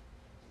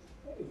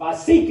 If I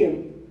seek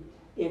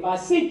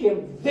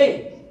him,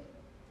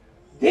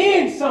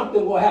 then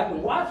something will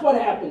happen. Watch what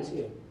happens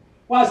here.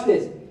 Watch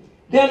this.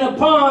 Then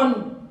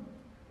upon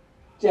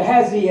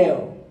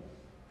Jehaziel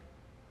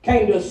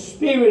came the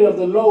Spirit of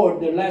the Lord,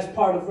 the last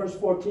part of verse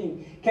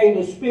 14, came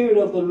the Spirit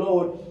of the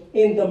Lord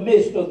in the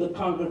midst of the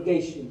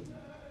congregation.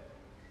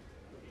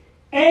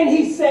 And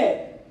he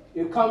said,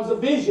 here comes a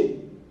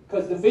vision,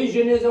 because the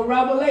vision is a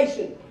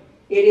revelation.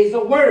 It is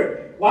a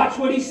word. Watch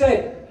what he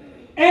said.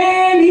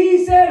 And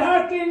he said,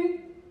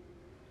 hearken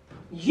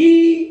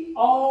ye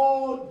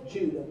all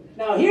Judah.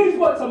 Now here's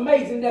what's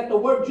amazing, that the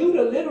word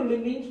Judah literally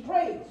means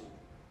praise.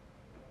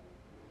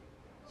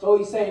 So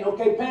he's saying,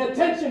 okay, pay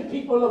attention,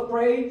 people of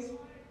praise.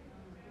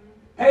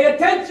 Pay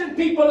attention,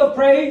 people of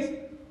praise.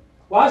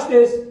 Watch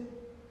this.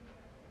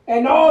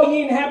 And all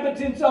ye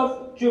inhabitants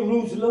of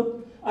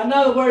Jerusalem. In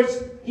other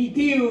words, he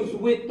deals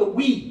with the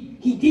we.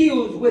 He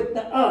deals with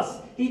the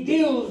us. He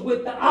deals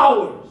with the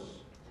ours.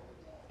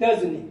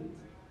 Doesn't he?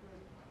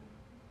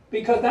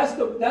 Because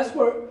that's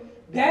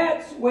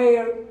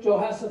where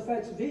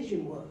Jehoshaphat's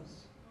vision was.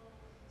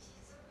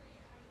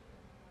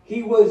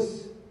 He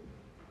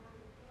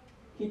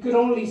could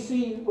only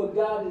see what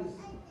God has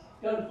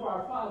done for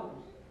our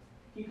fathers.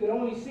 He could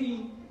only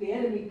see the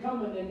enemy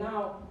coming, and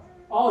now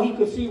all he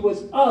could see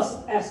was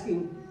us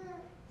asking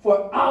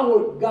for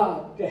our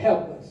God to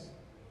help us.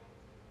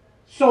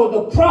 So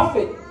the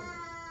prophet,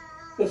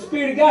 the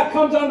Spirit of God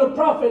comes on the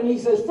prophet, and he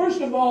says, first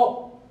of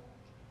all,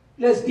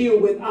 let's deal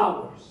with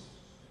ours.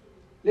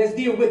 Let's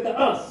deal with the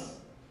us.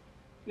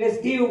 Let's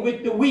deal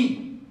with the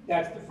we.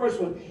 That's the first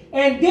one.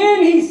 And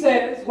then he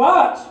says,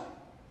 watch.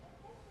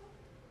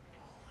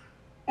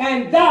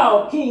 And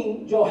thou,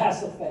 King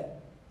Jehoshaphat.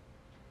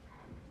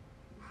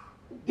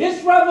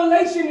 This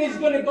revelation is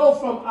going to go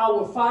from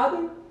our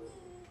Father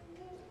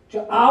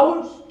to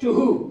ours to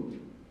who?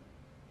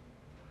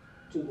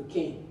 To the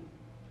King.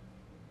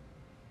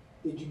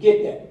 Did you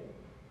get that?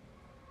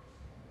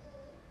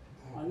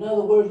 In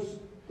other words,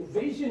 the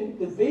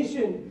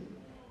vision,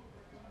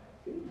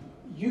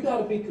 you got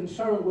to be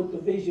concerned with the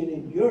vision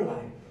in your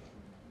life.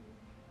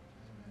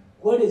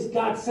 What is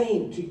God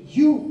saying to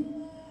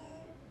you?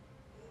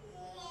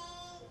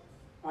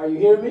 Are you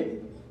hearing me?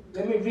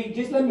 Let me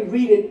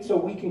read it so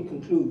we can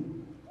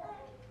conclude.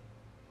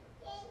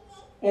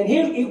 And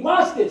here,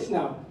 watch this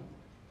now.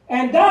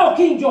 And thou,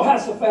 King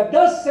Jehoshaphat,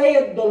 thus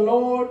saith the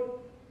Lord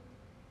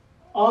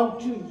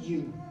unto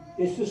you.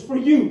 This is for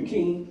you,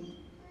 King.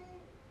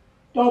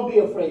 Don't be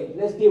afraid.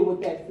 Let's deal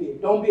with that fear.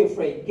 Don't be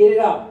afraid. Get it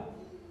out.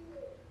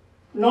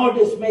 Nor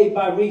dismayed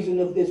by reason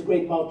of this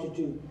great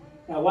multitude.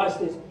 Now watch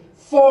this.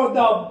 For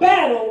the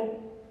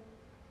battle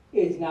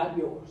is not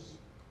yours.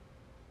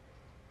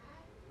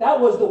 That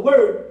was the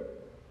word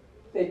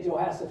that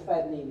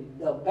Jehoshaphat needed.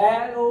 The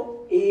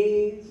battle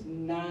is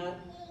not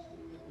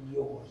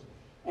yours.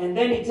 And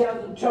then he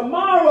tells them,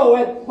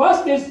 tomorrow,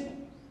 watch this.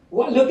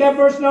 Look at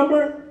verse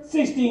number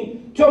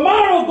 16.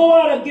 Tomorrow go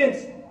out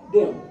against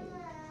them.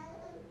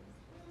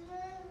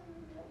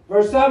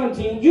 Verse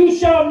 17. You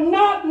shall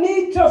not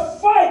need to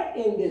fight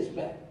in this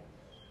battle.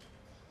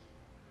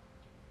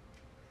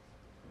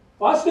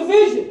 Watch the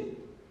vision.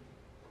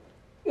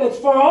 It's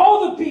for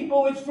all the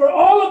people. It's for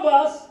all of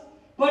us.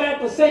 But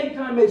at the same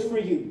time, it's for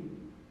you.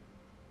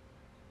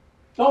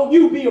 Don't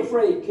you be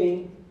afraid,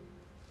 King.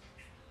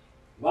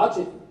 Watch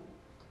it.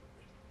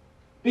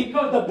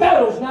 Because the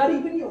battle's not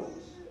even yours.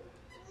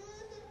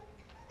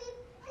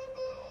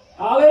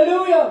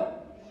 Hallelujah.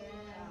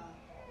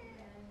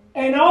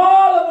 And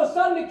all of a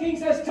sudden the king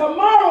says,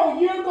 tomorrow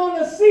you're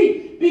going to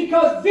see,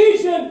 because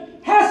vision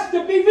has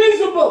to be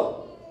visible.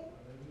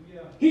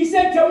 He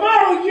said,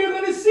 tomorrow you're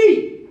going to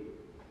see.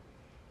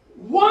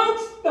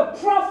 Once the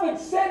prophet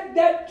said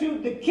that to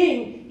the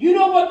king, you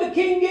know what the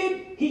king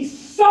did? He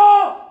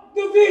saw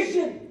the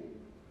vision.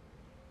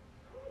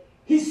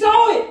 He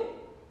saw it.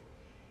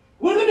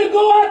 We're going to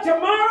go out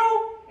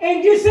tomorrow,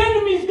 and this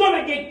enemy is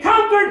going to get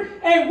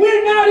conquered, and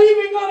we're not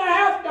even going to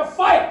have to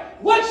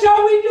fight. What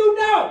shall we do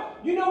now?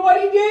 You know what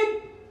he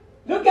did?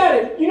 Look at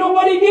it. You know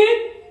what he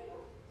did?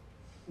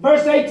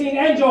 Verse 18,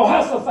 and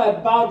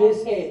Jehoshaphat bowed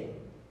his head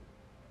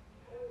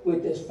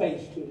with his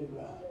face to the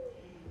ground.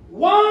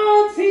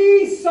 Once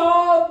he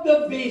saw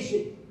the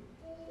vision,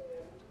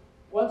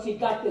 once he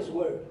got this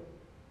word,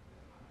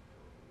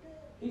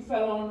 he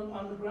fell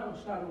on the ground,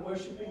 started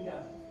worshiping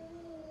God.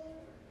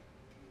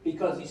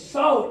 Because he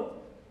saw it.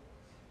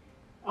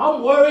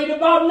 I'm worried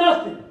about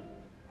nothing.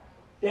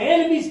 The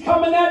enemy's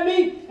coming at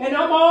me, and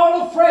I'm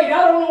all afraid.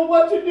 I don't know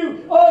what to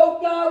do. Oh,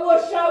 God,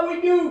 what shall we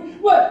do?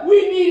 What?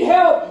 We need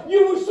help.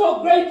 You were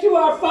so great to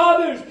our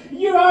fathers.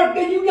 You got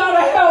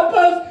to help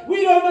us.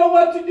 We don't know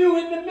what to do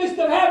in the midst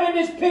of having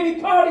this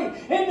pity party,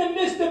 in the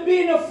midst of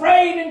being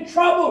afraid and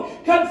troubled,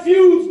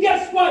 confused.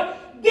 Guess what?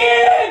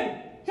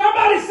 Then,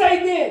 somebody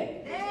say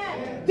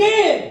then.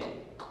 Then,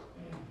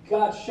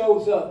 God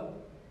shows up.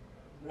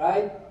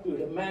 Right? Through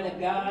the man of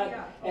God,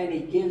 and he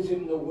gives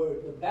him the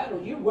word. The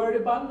battle, you're worried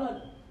about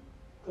nothing.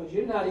 Because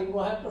you're not even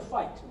going to have to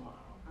fight tomorrow.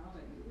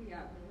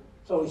 Hallelujah.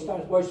 So he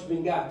starts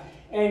worshiping God.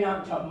 And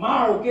on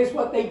tomorrow, guess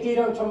what they did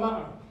on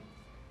tomorrow?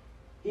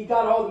 He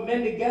got all the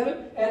men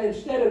together, and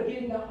instead of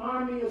getting the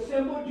army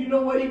assembled, you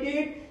know what he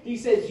did? He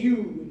says, you,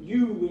 and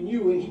you, and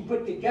you, and he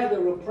put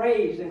together a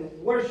praise and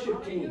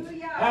worship team.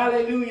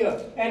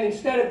 Hallelujah. And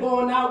instead of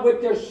going out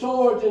with their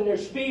swords and their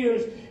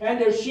spears and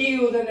their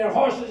shields and their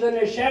horses and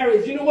their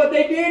chariots, you know what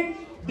they did?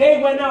 They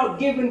went out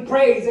giving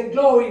praise and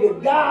glory to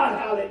God.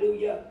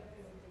 Hallelujah.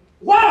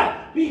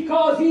 Why?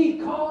 Because he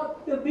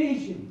caught the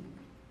vision.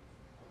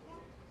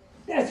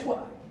 That's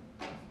why.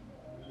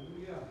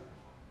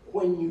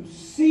 When you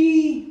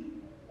see,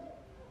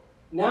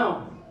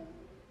 now,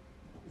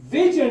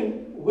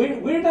 vision,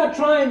 we're not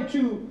trying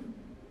to,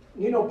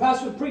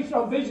 Pastor preached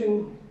on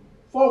vision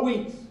 4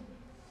 weeks,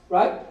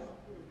 right?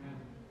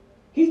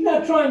 He's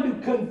not trying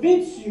to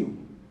convince you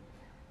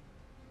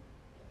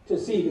to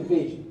see the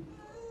vision.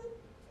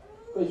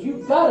 Because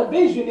you've got a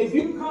vision. If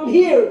you come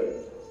here,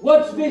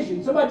 what's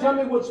vision? Somebody tell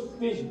me what's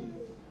vision.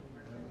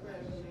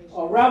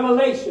 A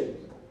revelation.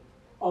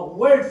 A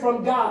word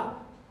from God.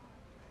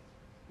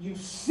 You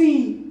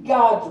see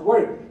God's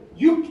word.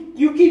 You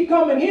keep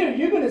coming here,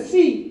 you're going to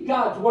see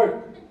God's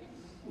word.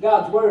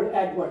 God's word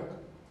at work.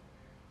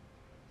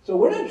 So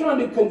we're not trying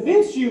to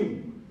convince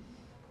you.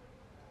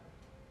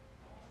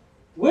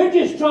 We're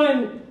just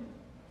trying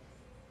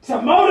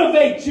to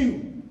motivate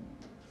you,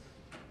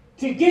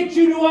 to get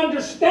you to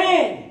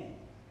understand,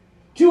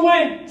 to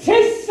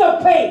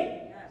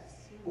anticipate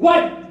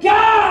what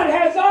God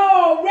has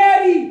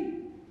already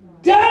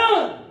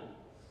done.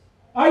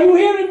 Are you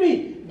hearing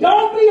me?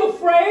 Don't be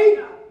afraid.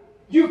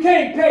 You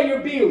can't pay your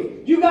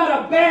bills. You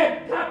got a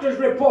bad doctor's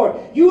report.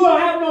 You don't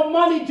have no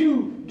money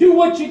to do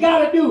what you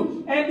got to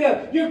do.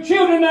 And your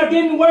children are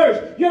getting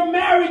worse. Your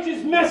marriage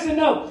is messing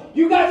up.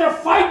 You guys are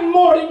fighting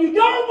more than you.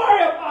 Don't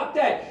worry about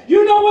that.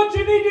 You know what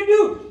you need to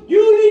do?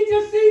 You need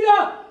to see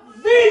the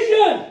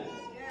vision.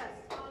 Yes.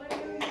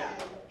 Hallelujah.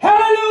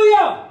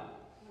 Hallelujah.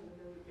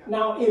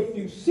 Now, if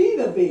you see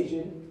the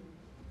vision,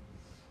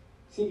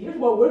 see, here's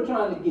what we're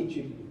trying to get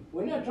you to do.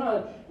 We're not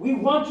trying, we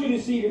want you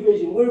to see the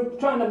vision. We're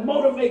trying to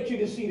motivate you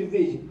to see the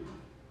vision.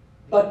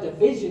 But the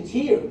vision's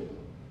here.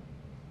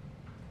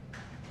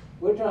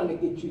 We're trying to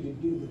get you to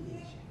do the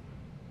vision.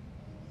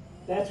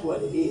 That's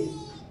what it is.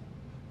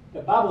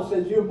 The Bible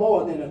says you're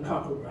more than a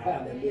conqueror.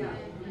 Hallelujah.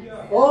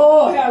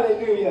 Oh,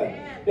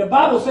 hallelujah. The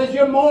Bible says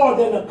you're more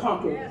than a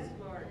conqueror.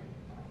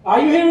 Are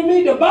you hearing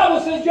me? The Bible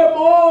says you're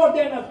more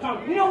than a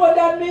conqueror. You know what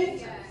that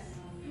means?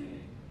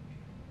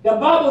 The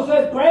Bible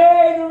says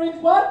greater is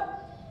what?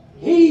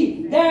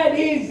 He that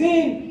is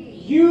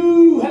in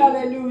you.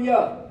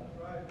 Hallelujah.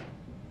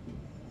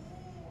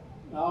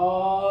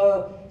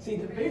 Oh, see,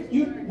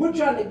 we're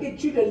trying to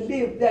get you to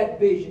live that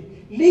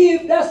vision.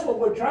 Live, that's what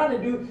we're trying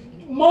to do.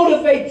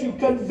 Motivate you,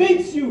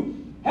 convince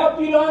you, help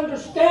you to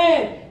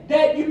understand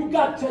that you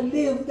got to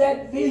live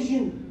that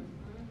vision.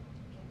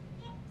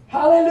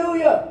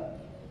 Hallelujah.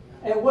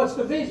 And what's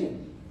the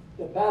vision?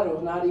 The battle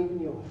is not even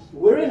yours.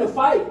 We're in a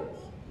fight.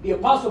 The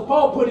Apostle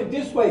Paul put it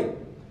this way.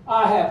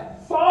 I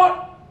have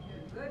fought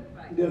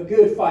the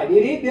good fight.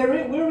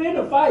 We're in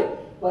a fight,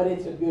 but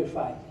it's a good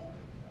fight.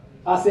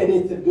 I said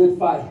it's a good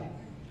fight.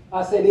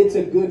 I said it's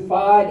a good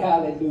fight.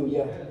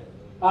 Hallelujah.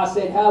 I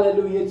said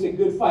hallelujah, it's a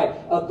good fight.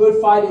 A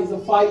good fight is a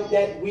fight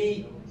that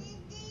we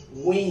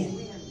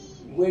win.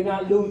 We're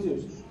not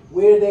losers.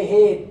 We're the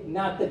head,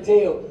 not the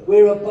tail.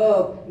 We're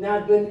above,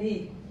 not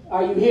beneath.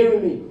 Are you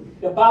hearing me?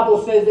 The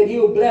Bible says that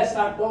He'll bless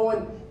our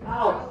going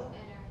out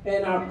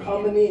and our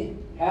coming in.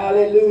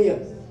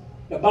 Hallelujah.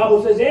 The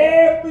Bible says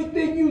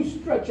everything you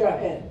stretch your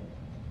hand,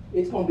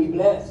 it's going to be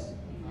blessed.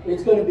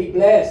 It's going to be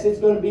blessed. It's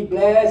going to be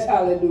blessed.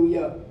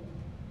 Hallelujah.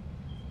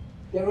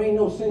 There ain't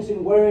no sense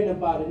in worrying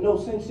about it. No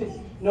sense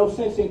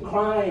in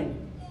crying,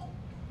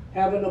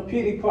 having a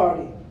pity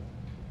party.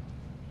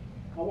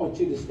 I want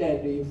you to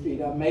stand to your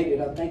feet. I made it.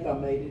 I think I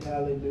made it.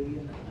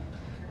 Hallelujah.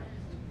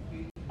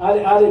 I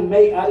didn't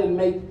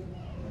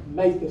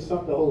make the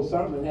whole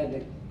sermon. I had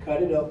to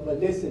cut it up. But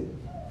listen.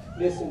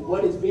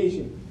 What is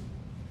vision?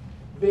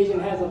 Vision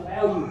has a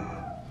value,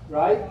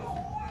 right?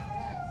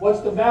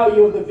 What's the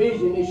value of the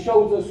vision? It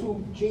shows us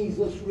who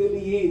Jesus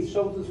really is.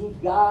 Shows us who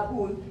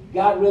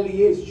God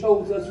really is.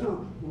 Shows us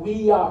who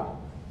we are.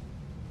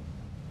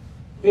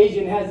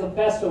 Vision has a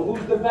vessel.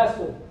 Who's the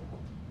vessel?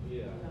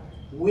 Yeah.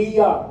 We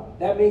are.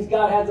 That means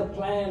God has a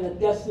plan, a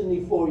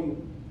destiny for you.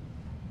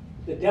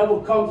 The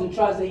devil comes and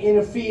tries to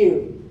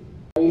interfere.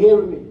 Are you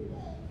hearing me?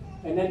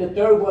 And then the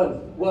third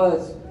one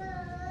was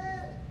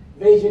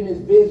vision is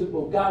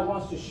visible. God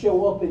wants to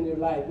show up in your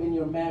life, in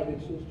your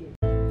marriage, sister.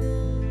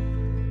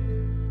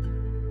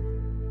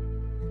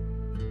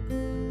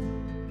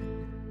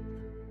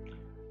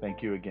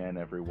 Thank you again,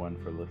 everyone,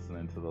 for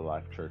listening to the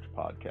Life Church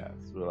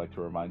podcast. We'd like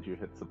to remind you to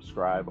hit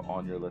subscribe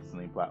on your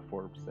listening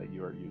platforms that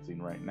you are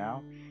using right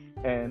now,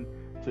 and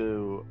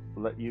to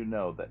let you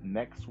know that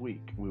next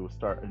week we will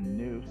start a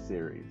new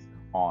series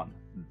on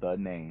the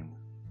name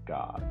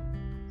God.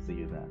 See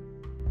you then.